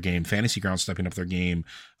 stepping up their game, Fantasy Grounds stepping up their game.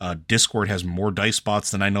 Discord has more dice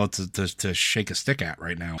spots than I know to shake a stick at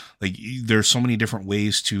right now. Like there's so many different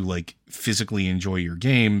ways to like physically enjoy your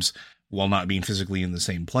games while not being physically in the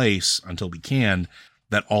same place until we can,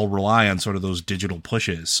 that all rely on sort of those digital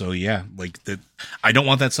pushes. So yeah, like that, I don't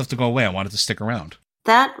want that stuff to go away. I want it to stick around.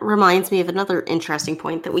 That reminds me of another interesting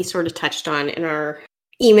point that we sort of touched on in our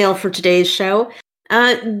email for today's show.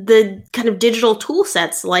 The kind of digital tool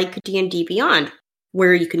sets like D&D Beyond,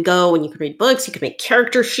 where you can go and you can read books, you can make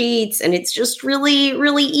character sheets, and it's just really,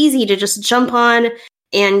 really easy to just jump on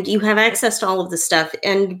and you have access to all of this stuff.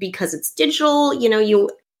 And because it's digital, you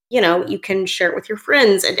can share it with your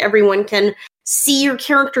friends and everyone can see your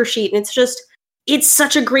character sheet. And it's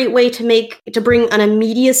such a great way to bring an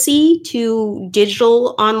immediacy to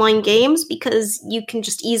digital online games because you can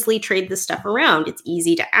just easily trade this stuff around. It's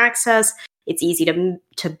easy to access, it's easy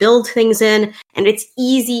to build things in, and it's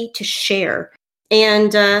easy to share.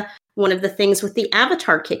 And one of the things with the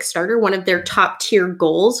Avatar Kickstarter, one of their top tier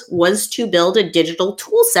goals was to build a digital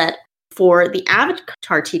tool set for the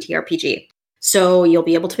Avatar TTRPG. So you'll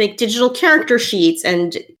be able to make digital character sheets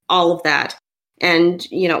and all of that. And,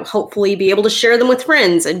 hopefully be able to share them with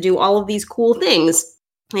friends and do all of these cool things.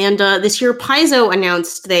 And this year, Paizo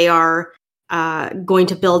announced they are going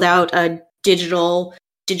to build out a digital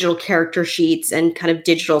character sheets and kind of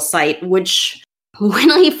digital site, which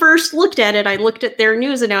when I first looked at it, I looked at their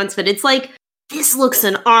news announcement. It's like, this looks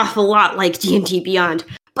an awful lot like D&D Beyond.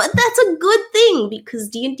 But that's a good thing because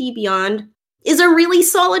D&D Beyond is a really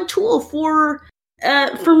solid tool for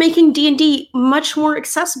making D&D much more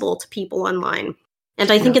accessible to people online.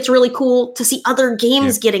 And I think it's really cool to see other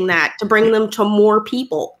games getting that, to bring them to more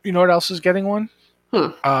people. You know what else is getting one?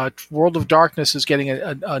 World of Darkness is getting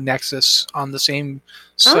a Nexus on the same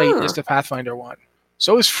site as the Pathfinder one.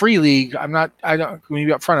 So is Free League. I'm not going to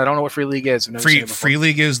be up front. I don't know what Free League is. Free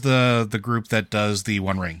League is the group that does the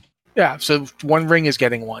One Ring. Yeah, so One Ring is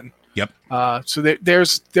getting one. Yep. So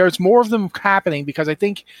there's more of them happening because I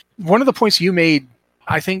think one of the points you made,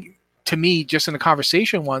 I think to me, just in a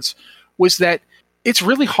conversation once, was that it's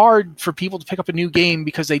really hard for people to pick up a new game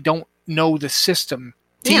because they don't know the system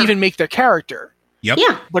to even make their character. Yep.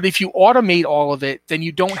 Yeah. But if you automate all of it, then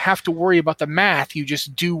you don't have to worry about the math. You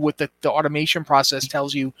just do what the automation process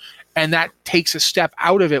tells you, and that takes a step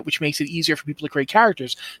out of it, which makes it easier for people to create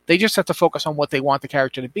characters. They just have to focus on what they want the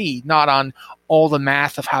character to be, not on all the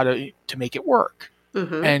math of how to make it work.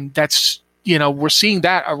 Mm-hmm. And that's, we're seeing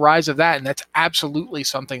a rise of that, and that's absolutely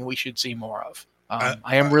something we should see more of.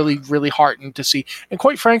 I am really, really heartened to see. And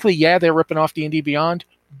quite frankly, they're ripping off D&D Beyond.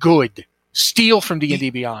 Good. Steal from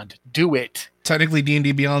D&D Beyond. Do it. Technically,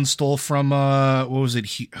 D&D Beyond stole from, what was it?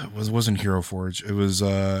 It wasn't Hero Forge. It was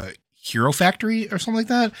Hero Factory or something like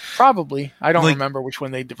that. Probably. I don't remember which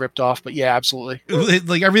one they ripped off, but yeah, absolutely.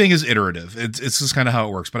 Like everything is iterative. It's just kind of how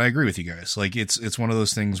it works. But I agree with you guys. Like it's one of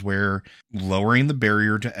those things where lowering the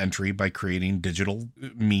barrier to entry by creating digital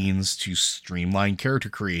means to streamline character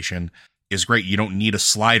creation is great. You don't need a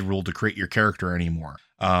slide rule to create your character anymore.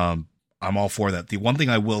 I'm all for that. The one thing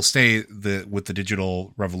I will say with the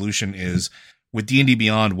digital revolution is with D&D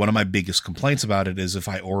Beyond, one of my biggest complaints about it is if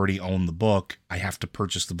I already own the book, I have to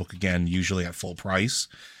purchase the book again, usually at full price.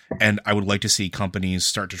 And I would like to see companies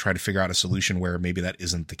start to try to figure out a solution where maybe that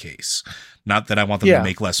isn't the case. Not that I want them to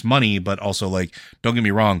make less money, but also don't get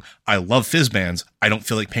me wrong. I love Fizzbands. I don't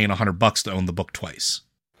feel like paying $100 to own the book twice.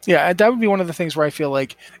 Yeah, that would be one of the things where I feel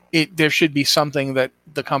like there should be something that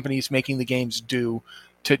the companies making the games do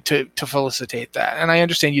to facilitate that. And I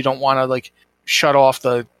understand you don't want to shut off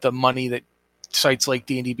the money that sites like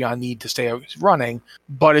D&D Beyond need to stay running,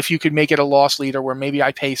 but if you could make it a loss leader where maybe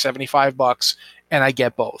I pay $75 and I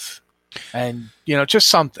get both, and just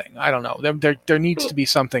something. I don't know. There needs to be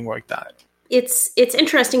something like that. It's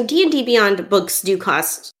interesting. D&D Beyond books do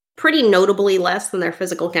cost pretty notably less than their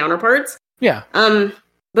physical counterparts. Yeah.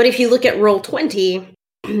 But if you look at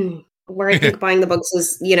Roll20, where I think buying the books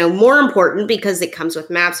is, more important because it comes with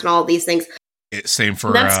maps and all of these things. Same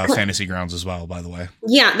for Fantasy Grounds as well, by the way.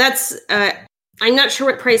 Yeah, that's. I'm not sure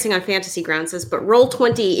what pricing on Fantasy Grounds is, but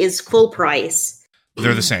Roll20 is full price.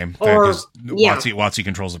 They're the same. Yeah. WotC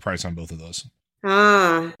controls the price on both of those.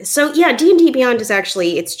 So yeah, D&D Beyond is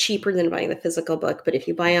actually, it's cheaper than buying the physical book, but if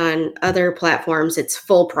you buy on other platforms, it's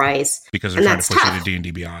full price. Because they're trying to push you to D&D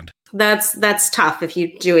Beyond. That's tough if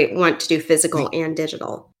you want to do physical and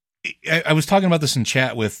digital. I was talking about this in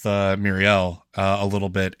chat with Muriel a little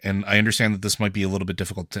bit, and I understand that this might be a little bit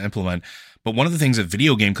difficult to implement. But one of the things that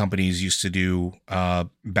video game companies used to do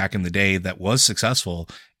back in the day that was successful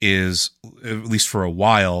is, at least for a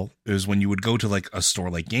while, is when you would go to like a store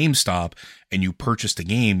like GameStop and you purchased a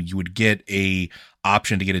game, you would get a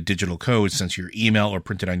option to get a digital code sent to your email or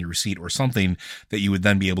printed on your receipt or something that you would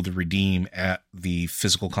then be able to redeem at the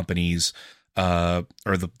physical company's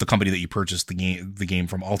or the company that you purchased the game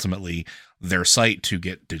from, ultimately their site, to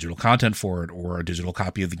get digital content for it or a digital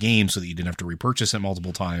copy of the game so that you didn't have to repurchase it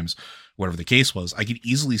multiple times, whatever the case was. I could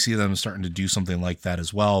easily see them starting to do something like that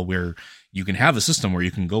as well, where you can have a system where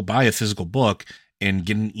you can go buy a physical book and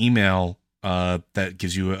get an email that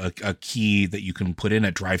gives you a key that you can put in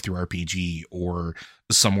at DriveThruRPG or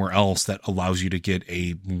somewhere else that allows you to get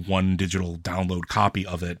a one digital download copy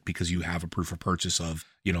of it because you have a proof of purchase of,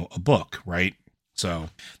 a book, right? So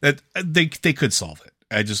that they could solve it.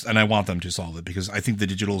 I want them to solve it because I think the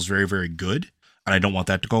digital is very, very good, and I don't want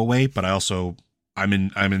that to go away. But I'm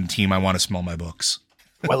in team. I want to smell my books.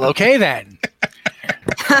 Well, okay then.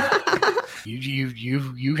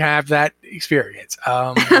 You have that experience.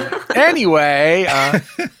 Anyway,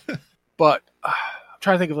 but I'm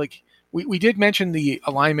trying to think of, like, we did mention the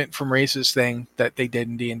alignment from races thing that they did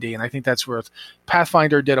in D&D, and I think that's worth.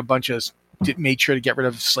 Pathfinder did a bunch of made sure to get rid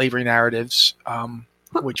of slavery narratives,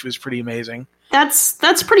 which was pretty amazing.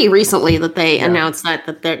 That's pretty recently that they announced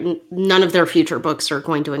that none of their future books are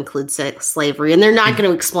going to include slavery, and they're not going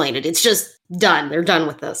to explain it. It's just done. They're done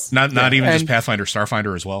with this. Not even just Pathfinder,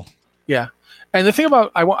 Starfinder as well. Yeah, and the thing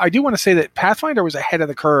about I do want to say that Pathfinder was ahead of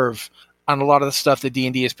the curve on a lot of the stuff that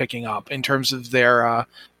D&D is picking up in terms of their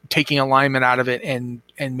taking alignment out of it and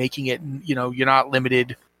making it, you're not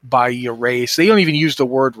limited by your race. They don't even use the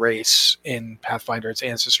word race in Pathfinder. It's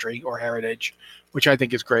ancestry or heritage, which I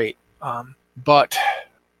think is great. But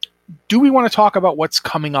do we want to talk about what's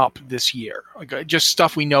coming up this year? Like, just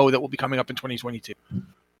stuff we know that will be coming up in 2022.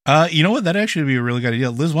 You know what? That actually would be a really good idea.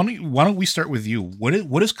 Liz, why don't we start with you?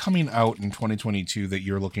 What is coming out in 2022 that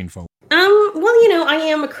you're looking for? Well, I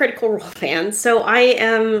am a Critical Role fan, so I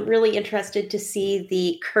am really interested to see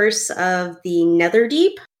the Curse of the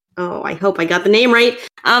Netherdeep. Oh, I hope I got the name right.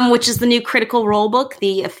 Which is the new Critical Role book,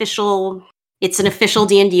 it's an official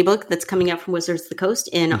D&D book that's coming out from Wizards of the Coast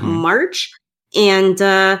in March.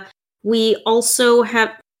 And we also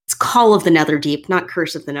have, it's Call of the Netherdeep, not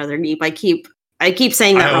Curse of the Netherdeep. I keep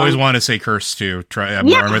saying that wrong. I always want to say Curse too. I'm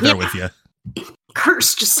right there with you.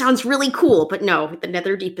 Curse just sounds really cool, but no, the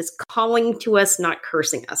Netherdeep is calling to us, not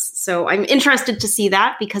cursing us. So I'm interested to see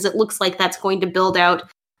that because it looks like that's going to build out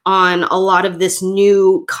on a lot of this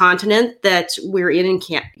new continent that we're in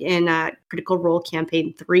Critical Role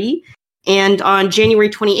Campaign 3. And on January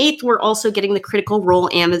 28th, we're also getting the Critical Role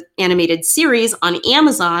animated series on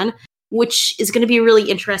Amazon, which is going to be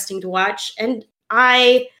really interesting to watch. And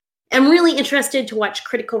I am really interested to watch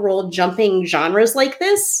Critical Role jumping genres like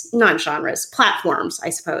this. Not genres, platforms,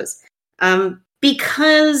 I suppose.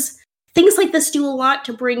 Because things like this do a lot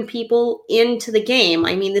to bring people into the game.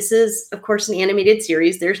 I mean, this is, of course, an animated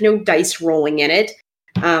series. There's no dice rolling in it.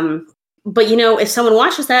 But, if someone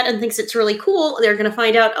watches that and thinks it's really cool, they're going to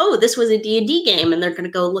find out, oh, this was a D&D game, and they're going to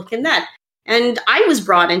go look in that. And I was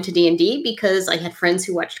brought into D&D because I had friends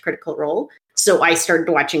who watched Critical Role. So I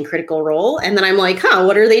started watching Critical Role, and then I'm like,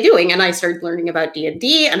 what are they doing? And I started learning about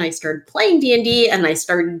D&D, and I started playing D&D, and I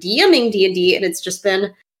started DMing D&D, and it's just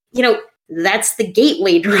been, that's the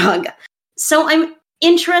gateway drug. So I'm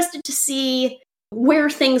interested to see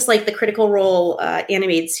where things like the Critical Role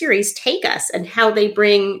animated series take us and how they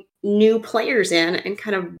bring new players in and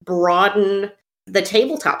kind of broaden the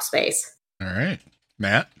tabletop space. All right.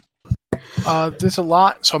 Matt? There's a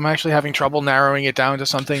lot, so I'm actually having trouble narrowing it down to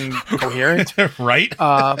something coherent. Right?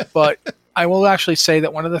 But I will actually say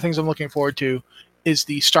that one of the things I'm looking forward to is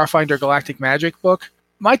the Starfinder Galactic Magic book.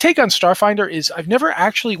 My take on Starfinder is I've never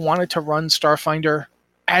actually wanted to run Starfinder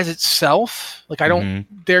as itself. Like, I don't,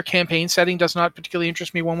 their campaign setting does not particularly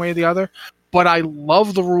interest me one way or the other, but I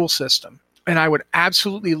love the rule system. And I would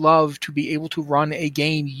absolutely love to be able to run a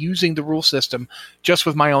game using the rule system just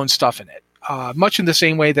with my own stuff in it. Much in the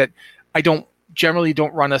same way that I generally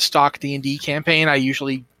don't run a stock D&D campaign. I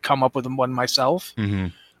usually come up with one myself.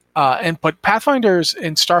 But Pathfinders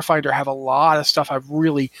and Starfinder have a lot of stuff.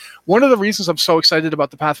 One of the reasons I'm so excited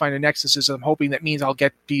about the Pathfinder Nexus is I'm hoping that means I'll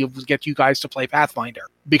be able to get you guys to play Pathfinder,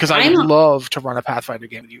 because I would love to run a Pathfinder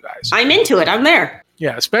game with you guys. I'm into it. I'm there.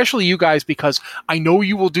 Yeah, especially you guys, because I know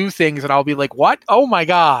you will do things and I'll be like, what? Oh my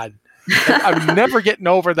God. I'm never getting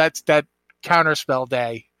over that counterspell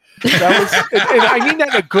day. That was, and I mean that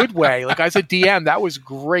in a good way. Like, as a DM, that was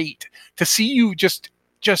great to see you just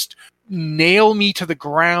nail me to the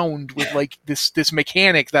ground with like this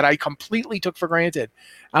mechanic that I completely took for granted.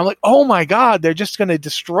 I'm like, oh my God, they're just going to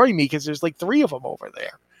destroy me because there's like 3 of them over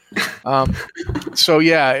there. So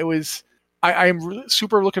yeah, it was. I'm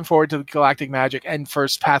super looking forward to the Galactic Magic and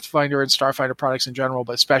first Pathfinder and Starfinder products in general,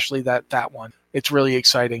 but especially that one. It's really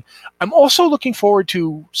exciting. I'm also looking forward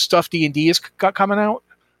to stuff D&D has got coming out.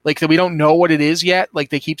 Like, that we don't know what it is yet. Like,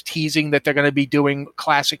 they keep teasing that they're going to be doing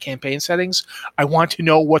classic campaign settings. I want to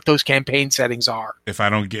know what those campaign settings are. If I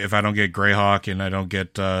don't get Greyhawk and I don't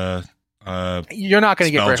get you're not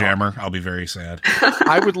going to get Spelljammer, I'll be very sad.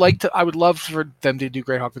 I would love for them to do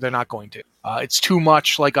Greyhawk, but they're not going to. It's too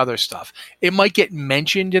much like other stuff. It might get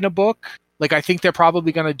mentioned in a book. Like, I think they're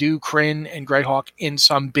probably going to do Kryn and Greyhawk in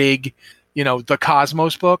some big, the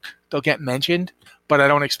Cosmos book. They'll get mentioned, but I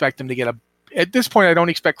don't expect them to get at this point, I don't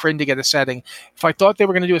expect Kryn to get a setting. If I thought they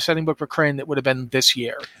were going to do a setting book for Kryn, it would have been this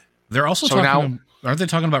year. They're also aren't they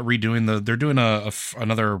talking about redoing they're doing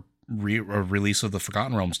another release of the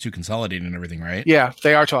Forgotten Realms too, consolidating and everything, right? Yeah,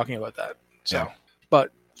 they are talking about that. So, yeah.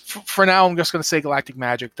 But for now, I'm just going to say Galactic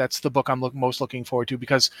Magic. That's the book I'm most looking forward to,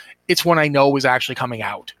 because it's one I know is actually coming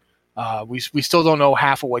out. We still don't know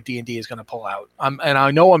half of what D&D is going to pull out. And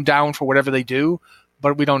I know I'm down for whatever they do,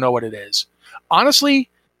 but we don't know what it is. Honestly,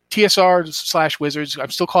 TSR/Wizards, I'm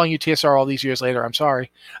still calling you TSR all these years later, I'm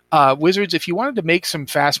sorry. Wizards, if you wanted to make some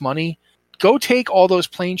fast money, go take all those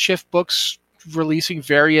plane shift books releasing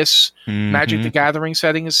various Magic the Gathering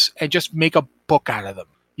settings and just make a book out of them.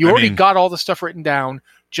 You already got all the stuff written down.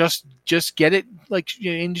 Just get it like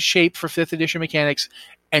into shape for 5th edition mechanics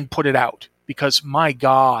and put it out, because my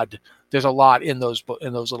God, there's a lot in those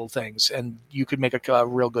little things, and you could make a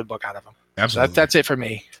real good book out of them. Absolutely. So that's it for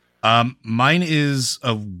me. Mine is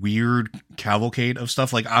a weird cavalcade of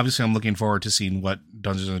stuff. Like, obviously I'm looking forward to seeing what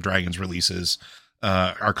Dungeons and Dragons releases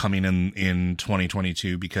are coming in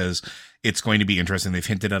 2022, because it's going to be interesting. They've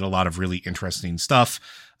hinted at a lot of really interesting stuff.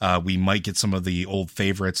 We might get some of the old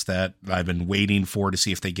favorites that I've been waiting for to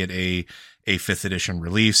see if they get a 5th edition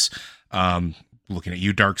release. Looking at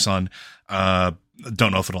you, Dark Sun.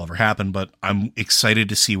 Don't know if it'll ever happen, but I'm excited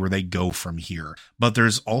to see where they go from here. But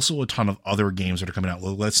there's also a ton of other games that are coming out.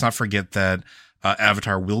 Let's not forget that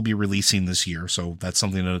Avatar will be releasing this year, so that's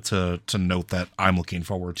something to note that I'm looking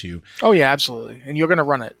forward to. Oh yeah, absolutely. And you're going to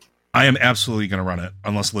run it. I am absolutely going to run it,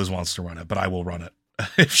 unless Liz wants to run it, but I will run it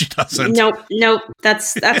if she doesn't. Nope.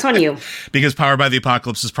 That's on you. Because Powered by the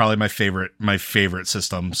Apocalypse is probably my favorite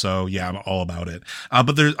system. So yeah, I'm all about it.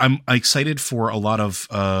 But I'm excited for a lot of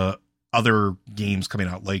other games coming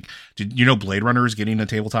out. Like, did you know Blade Runner is getting a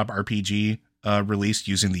tabletop RPG released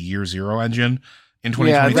using the Year Zero engine in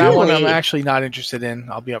 2022? Yeah, that one I'm actually not interested in.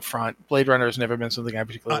 I'll be up front. Blade Runner has never been something I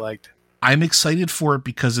particularly liked. I'm excited for it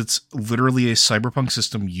because it's literally a cyberpunk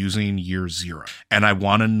system using Year Zero, and I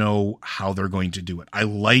want to know how they're going to do it. I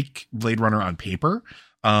like Blade Runner on paper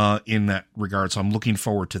in that regard, so I'm looking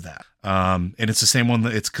forward to that. And it's the same one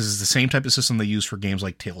it's the same type of system they use for games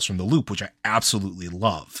like Tales from the Loop, which I absolutely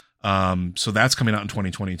love. So that's coming out in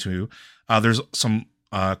 2022. There's some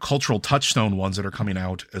cultural touchstone ones that are coming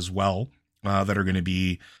out as well, that are going to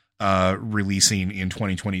be releasing in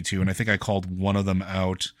 2022. And I think I called one of them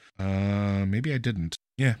out. Maybe I didn't.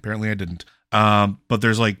 Yeah, apparently I didn't. But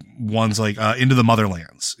there's like ones like Into the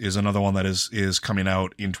Motherlands is another one that is coming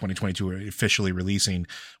out in 2022, officially releasing,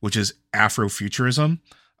 which is Afrofuturism.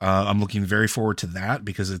 I'm looking very forward to that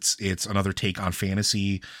because it's another take on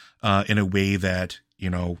fantasy in a way that,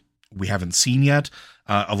 we haven't seen yet.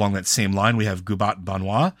 Along that same line, we have Gubat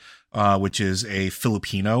Banois, which is a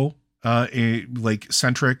Filipino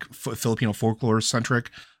centric Filipino folklore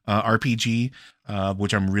centric RPG,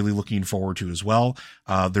 which I'm really looking forward to as well.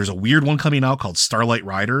 There's a weird one coming out called Starlight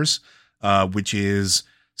Riders, which is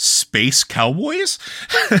space cowboys,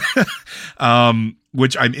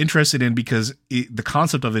 which I'm interested in because the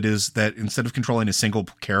concept of it is that instead of controlling a single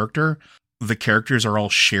character, the characters are all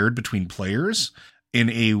shared between players in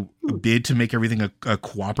a bid to make everything a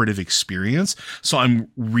cooperative experience. So I'm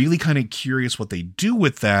really kind of curious what they do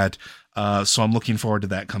with that. So I'm looking forward to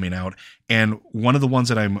that coming out. And one of the ones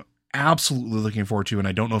that I'm absolutely looking forward to, and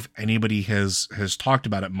I don't know if anybody has talked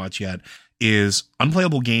about it much yet, is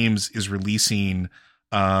Unplayable Games is releasing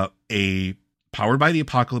a Powered by the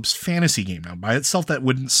Apocalypse fantasy game. Now, by itself, that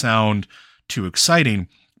wouldn't sound too exciting,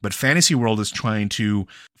 but Fantasy World is trying to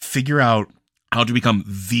figure out how to become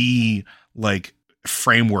the like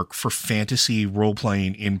framework for fantasy role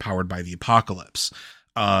playing in Powered by the Apocalypse.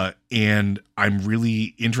 And I'm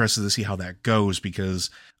really interested to see how that goes because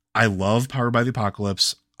I love Powered by the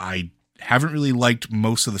Apocalypse. I haven't really liked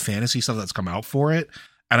most of the fantasy stuff that's come out for it.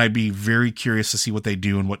 And I'd be very curious to see what they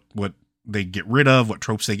do and what they get rid of, what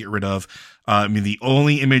tropes they get rid of. I mean, the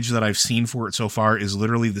only image that I've seen for it so far is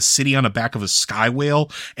literally the city on the back of a sky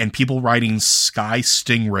whale and people riding sky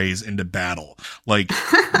stingrays into battle. Like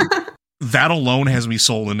that alone has me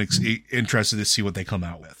sold and interested to see what they come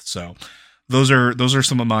out with. So those are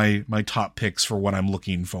some of my top picks for what I'm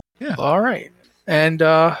looking for. Yeah. All right. And,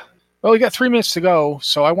 well, we got 3 minutes to go.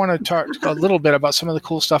 So I want to talk a little bit about some of the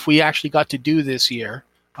cool stuff we actually got to do this year.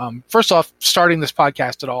 First off, starting this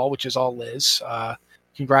podcast at all, which is all Liz.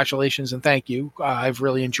 Congratulations and thank you. I've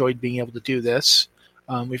really enjoyed being able to do this.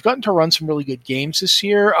 We've gotten to run some really good games this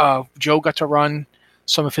year. Joe got to run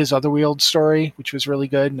some of his Otherworld story, which was really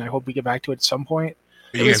good, and I hope we get back to it at some point.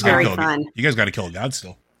 It was very fun. You guys got to kill a god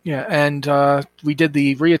still. Yeah, and we did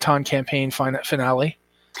the Riaton campaign finale.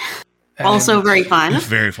 Also very fun.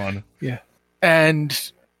 Very fun. Yeah.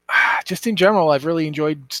 And just in general, I've really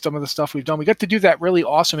enjoyed some of the stuff we've done. We got to do that really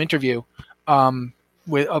awesome interview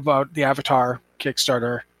about the Avatar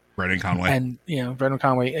Kickstarter. Brendan Conway. And, Brendan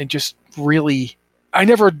Conway. And just really, I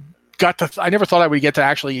never thought I would get to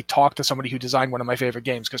actually talk to somebody who designed one of my favorite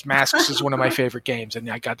games, because Masks is one of my favorite games. And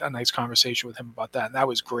I got a nice conversation with him about that. And that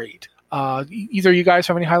was great. Either of you guys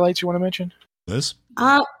have any highlights you want to mention? Liz?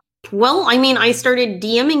 Well, I mean, I started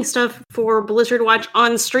DMing stuff for Blizzard Watch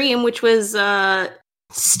on stream, which was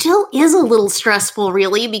still is a little stressful,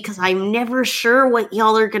 really, because I'm never sure what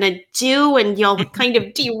y'all are gonna do, and y'all kind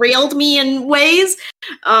of derailed me in ways.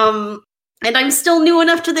 And I'm still new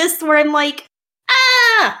enough to this where I'm like,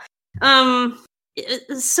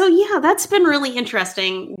 So yeah, that's been really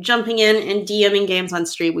interesting. Jumping in and DMing games on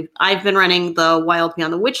stream. I've been running the Wild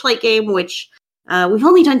Beyond the Witchlight game, which we've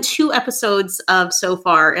only done 2 episodes of so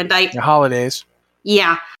far, and the holidays.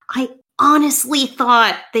 Yeah, I honestly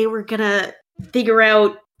thought they were gonna figure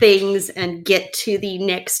out things and get to the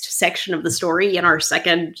next section of the story in our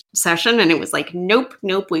second session, and it was like, nope,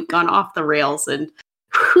 we've gone off the rails, and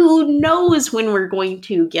who knows when we're going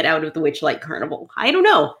to get out of the Witchlight Carnival? I don't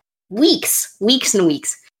know. Weeks and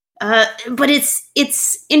weeks. But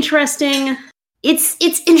it's interesting. It's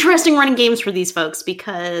interesting running games for these folks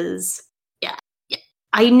because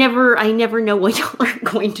I never know what y'all are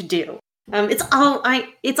going to do.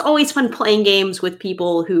 It's always fun playing games with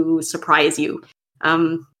people who surprise you.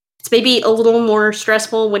 It's maybe a little more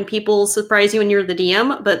stressful when people surprise you when you're the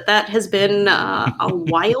DM, but that has been a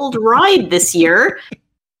wild ride this year.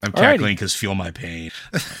 I'm cackling because feel my pain.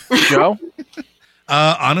 Joe?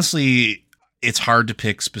 Honestly, it's hard to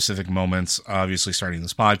pick specific moments. Obviously, starting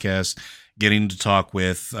this podcast, getting to talk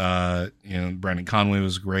with Brandon Conway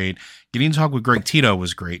was great. Getting to talk with Greg Tito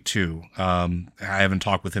was great too. I haven't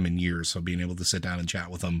talked with him in years, so being able to sit down and chat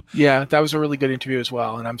with him. Yeah, that was a really good interview as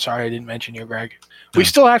well. And I'm sorry I didn't mention you, Greg. We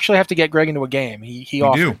still actually have to get Greg into a game. He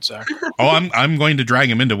offered. So. I'm going to drag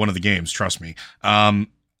him into one of the games. Trust me.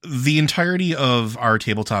 The entirety of our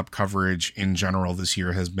tabletop coverage in general this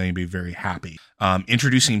year has made me very happy.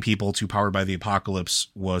 Introducing people to Powered by the Apocalypse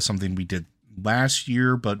was something we did last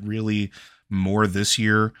year, but really more this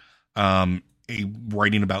year.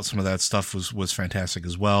 Writing about some of that stuff was fantastic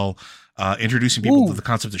as well. Introducing people to the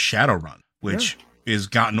concept of Shadowrun, which is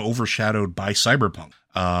gotten overshadowed by Cyberpunk.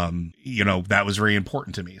 That was very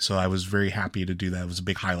important to me. So I was very happy to do that. It was a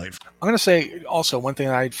big highlight. I'm going to say also one thing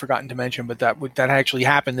I'd forgotten to mention, but that actually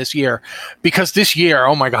happened this year, because this year,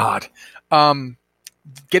 oh my God,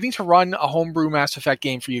 getting to run a homebrew Mass Effect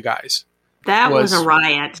game for you guys. That was a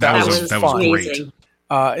riot. That was great.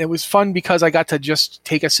 It was fun because I got to just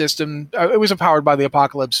take a system. It was a Powered by the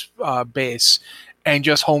Apocalypse base and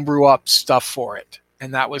just homebrew up stuff for it.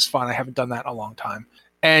 And that was fun. I haven't done that in a long time.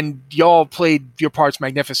 And y'all played your parts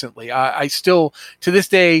magnificently. I still, to this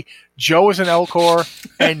day, Joe is an Elcor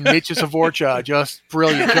and Mitch is a Vorcha. Just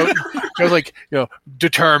brilliant. Joe's like,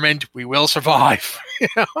 determined, we will survive.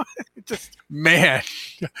 Just, man,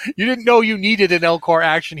 you didn't know you needed an Elcor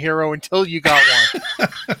action hero until you got one.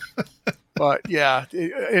 But yeah,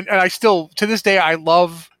 and I still, to this day, I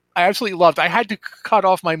absolutely loved. I had to cut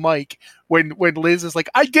off my mic when Liz is like,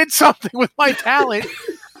 I did something with my talent.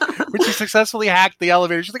 When she successfully hacked the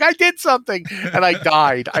elevator, she's like, I did something. And I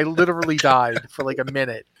died. I literally died for like a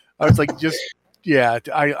minute. I was like,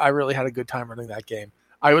 I really had a good time running that game.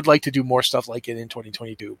 I would like to do more stuff like it in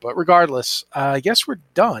 2022. But regardless, I guess we're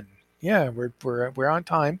done. Yeah, we're on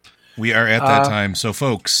time. We are at that time. So,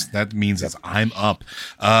 folks, that means that I'm up.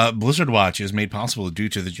 Blizzard Watch is made possible due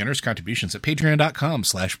to the generous contributions at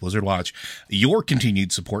patreon.com/BlizzardWatch. Your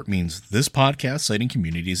continued support means this podcast site and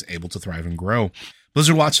community is able to thrive and grow.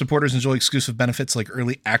 Blizzard Watch supporters enjoy exclusive benefits like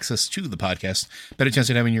early access to the podcast, better chance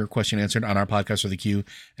at having your question answered on our podcast or the queue,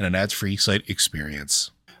 and an ads-free site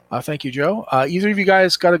experience. Thank you, Joe. Either of you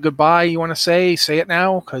guys got a goodbye you want to say it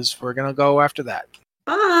now, because we're going to go after that.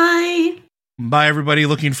 Bye. Bye, everybody.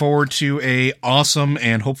 Looking forward to a awesome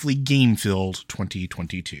and hopefully game-filled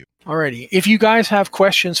 2022. Alrighty. If you guys have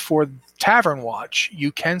questions for Tavern Watch,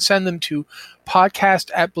 you can send them to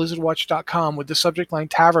podcast@blizzardwatch.com with the subject line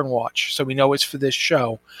Tavern Watch, so we know it's for this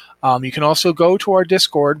show. You can also go to our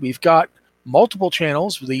Discord. We've got multiple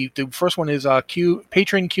channels. The first one is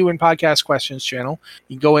Patron Q and Podcast Questions channel.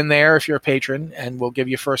 You can go in there if you're a patron, and we'll give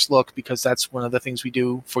you first look, because that's one of the things we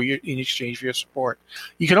do for you in exchange for your support.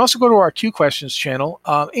 You can also go to our Q Questions channel,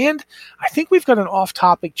 and I think we've got an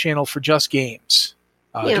off-topic channel for just games.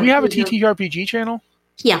 Do we have a TTRPG channel?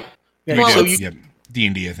 Yeah. Well,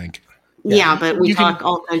 D&D, I think. Yeah, but we talk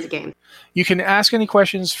all kinds of games. You can ask any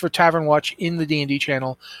questions for Tavern Watch in the D&D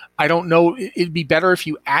channel. I don't know. It'd be better if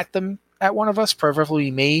you at them at one of us,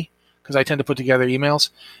 preferably me, because I tend to put together emails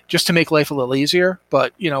just to make life a little easier.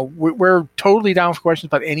 But, we're totally down for questions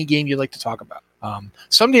about any game you'd like to talk about.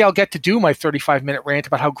 Someday I'll get to do my 35-minute rant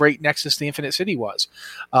about how great Nexus the Infinite City was.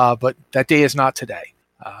 But that day is not today.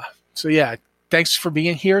 Thanks for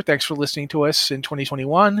being here. Thanks for listening to us in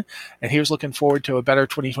 2021. And here's looking forward to a better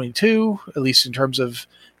 2022, at least in terms of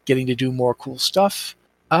getting to do more cool stuff.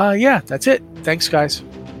 That's it. Thanks, guys.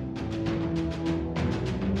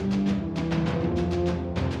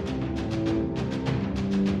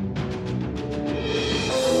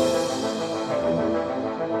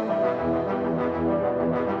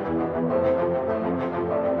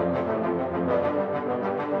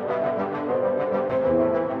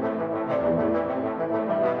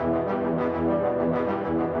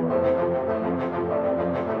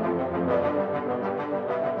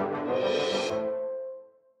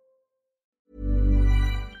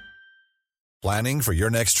 Planning for your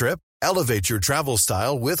next trip? Elevate your travel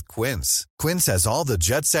style with Quince. Quince has all the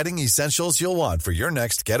jet-setting essentials you'll want for your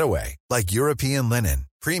next getaway, like European linen,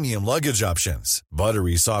 premium luggage options,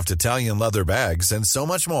 buttery soft Italian leather bags, and so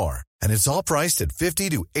much more. And it's all priced at 50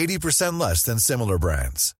 to 80% less than similar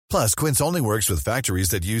brands. Plus, Quince only works with factories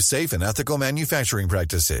that use safe and ethical manufacturing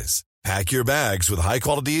practices. Pack your bags with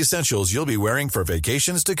high-quality essentials you'll be wearing for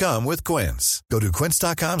vacations to come with Quince. Go to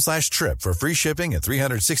quince.com/trip for free shipping and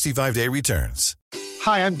 365-day returns.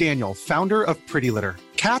 Hi, I'm Daniel, founder of Pretty Litter.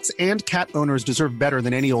 Cats and cat owners deserve better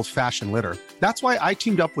than any old-fashioned litter. That's why I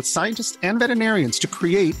teamed up with scientists and veterinarians to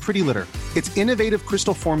create Pretty Litter. Its innovative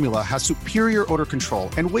crystal formula has superior odor control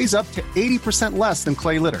and weighs up to 80% less than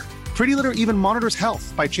clay litter. Pretty Litter even monitors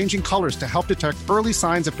health by changing colors to help detect early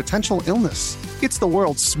signs of potential illness. It's the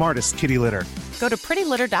world's smartest kitty litter. Go to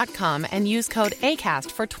prettylitter.com and use code ACAST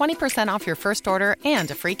for 20% off your first order and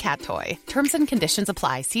a free cat toy. Terms and conditions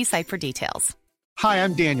apply. See site for details. Hi,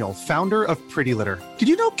 I'm Daniel, founder of Pretty Litter. Did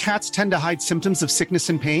you know cats tend to hide symptoms of sickness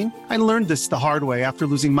and pain? I learned this the hard way after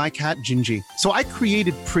losing my cat, Gingy. So I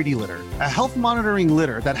created Pretty Litter, a health monitoring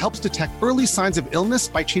litter that helps detect early signs of illness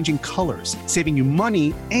by changing colors, saving you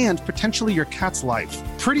money and potentially your cat's life.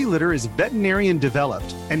 Pretty Litter is veterinarian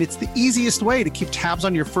developed, and it's the easiest way to keep tabs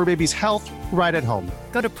on your fur baby's health right at home.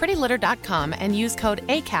 Go to prettylitter.com and use code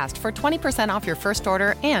ACAST for 20% off your first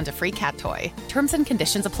order and a free cat toy. Terms and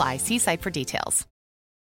conditions apply. See site for details.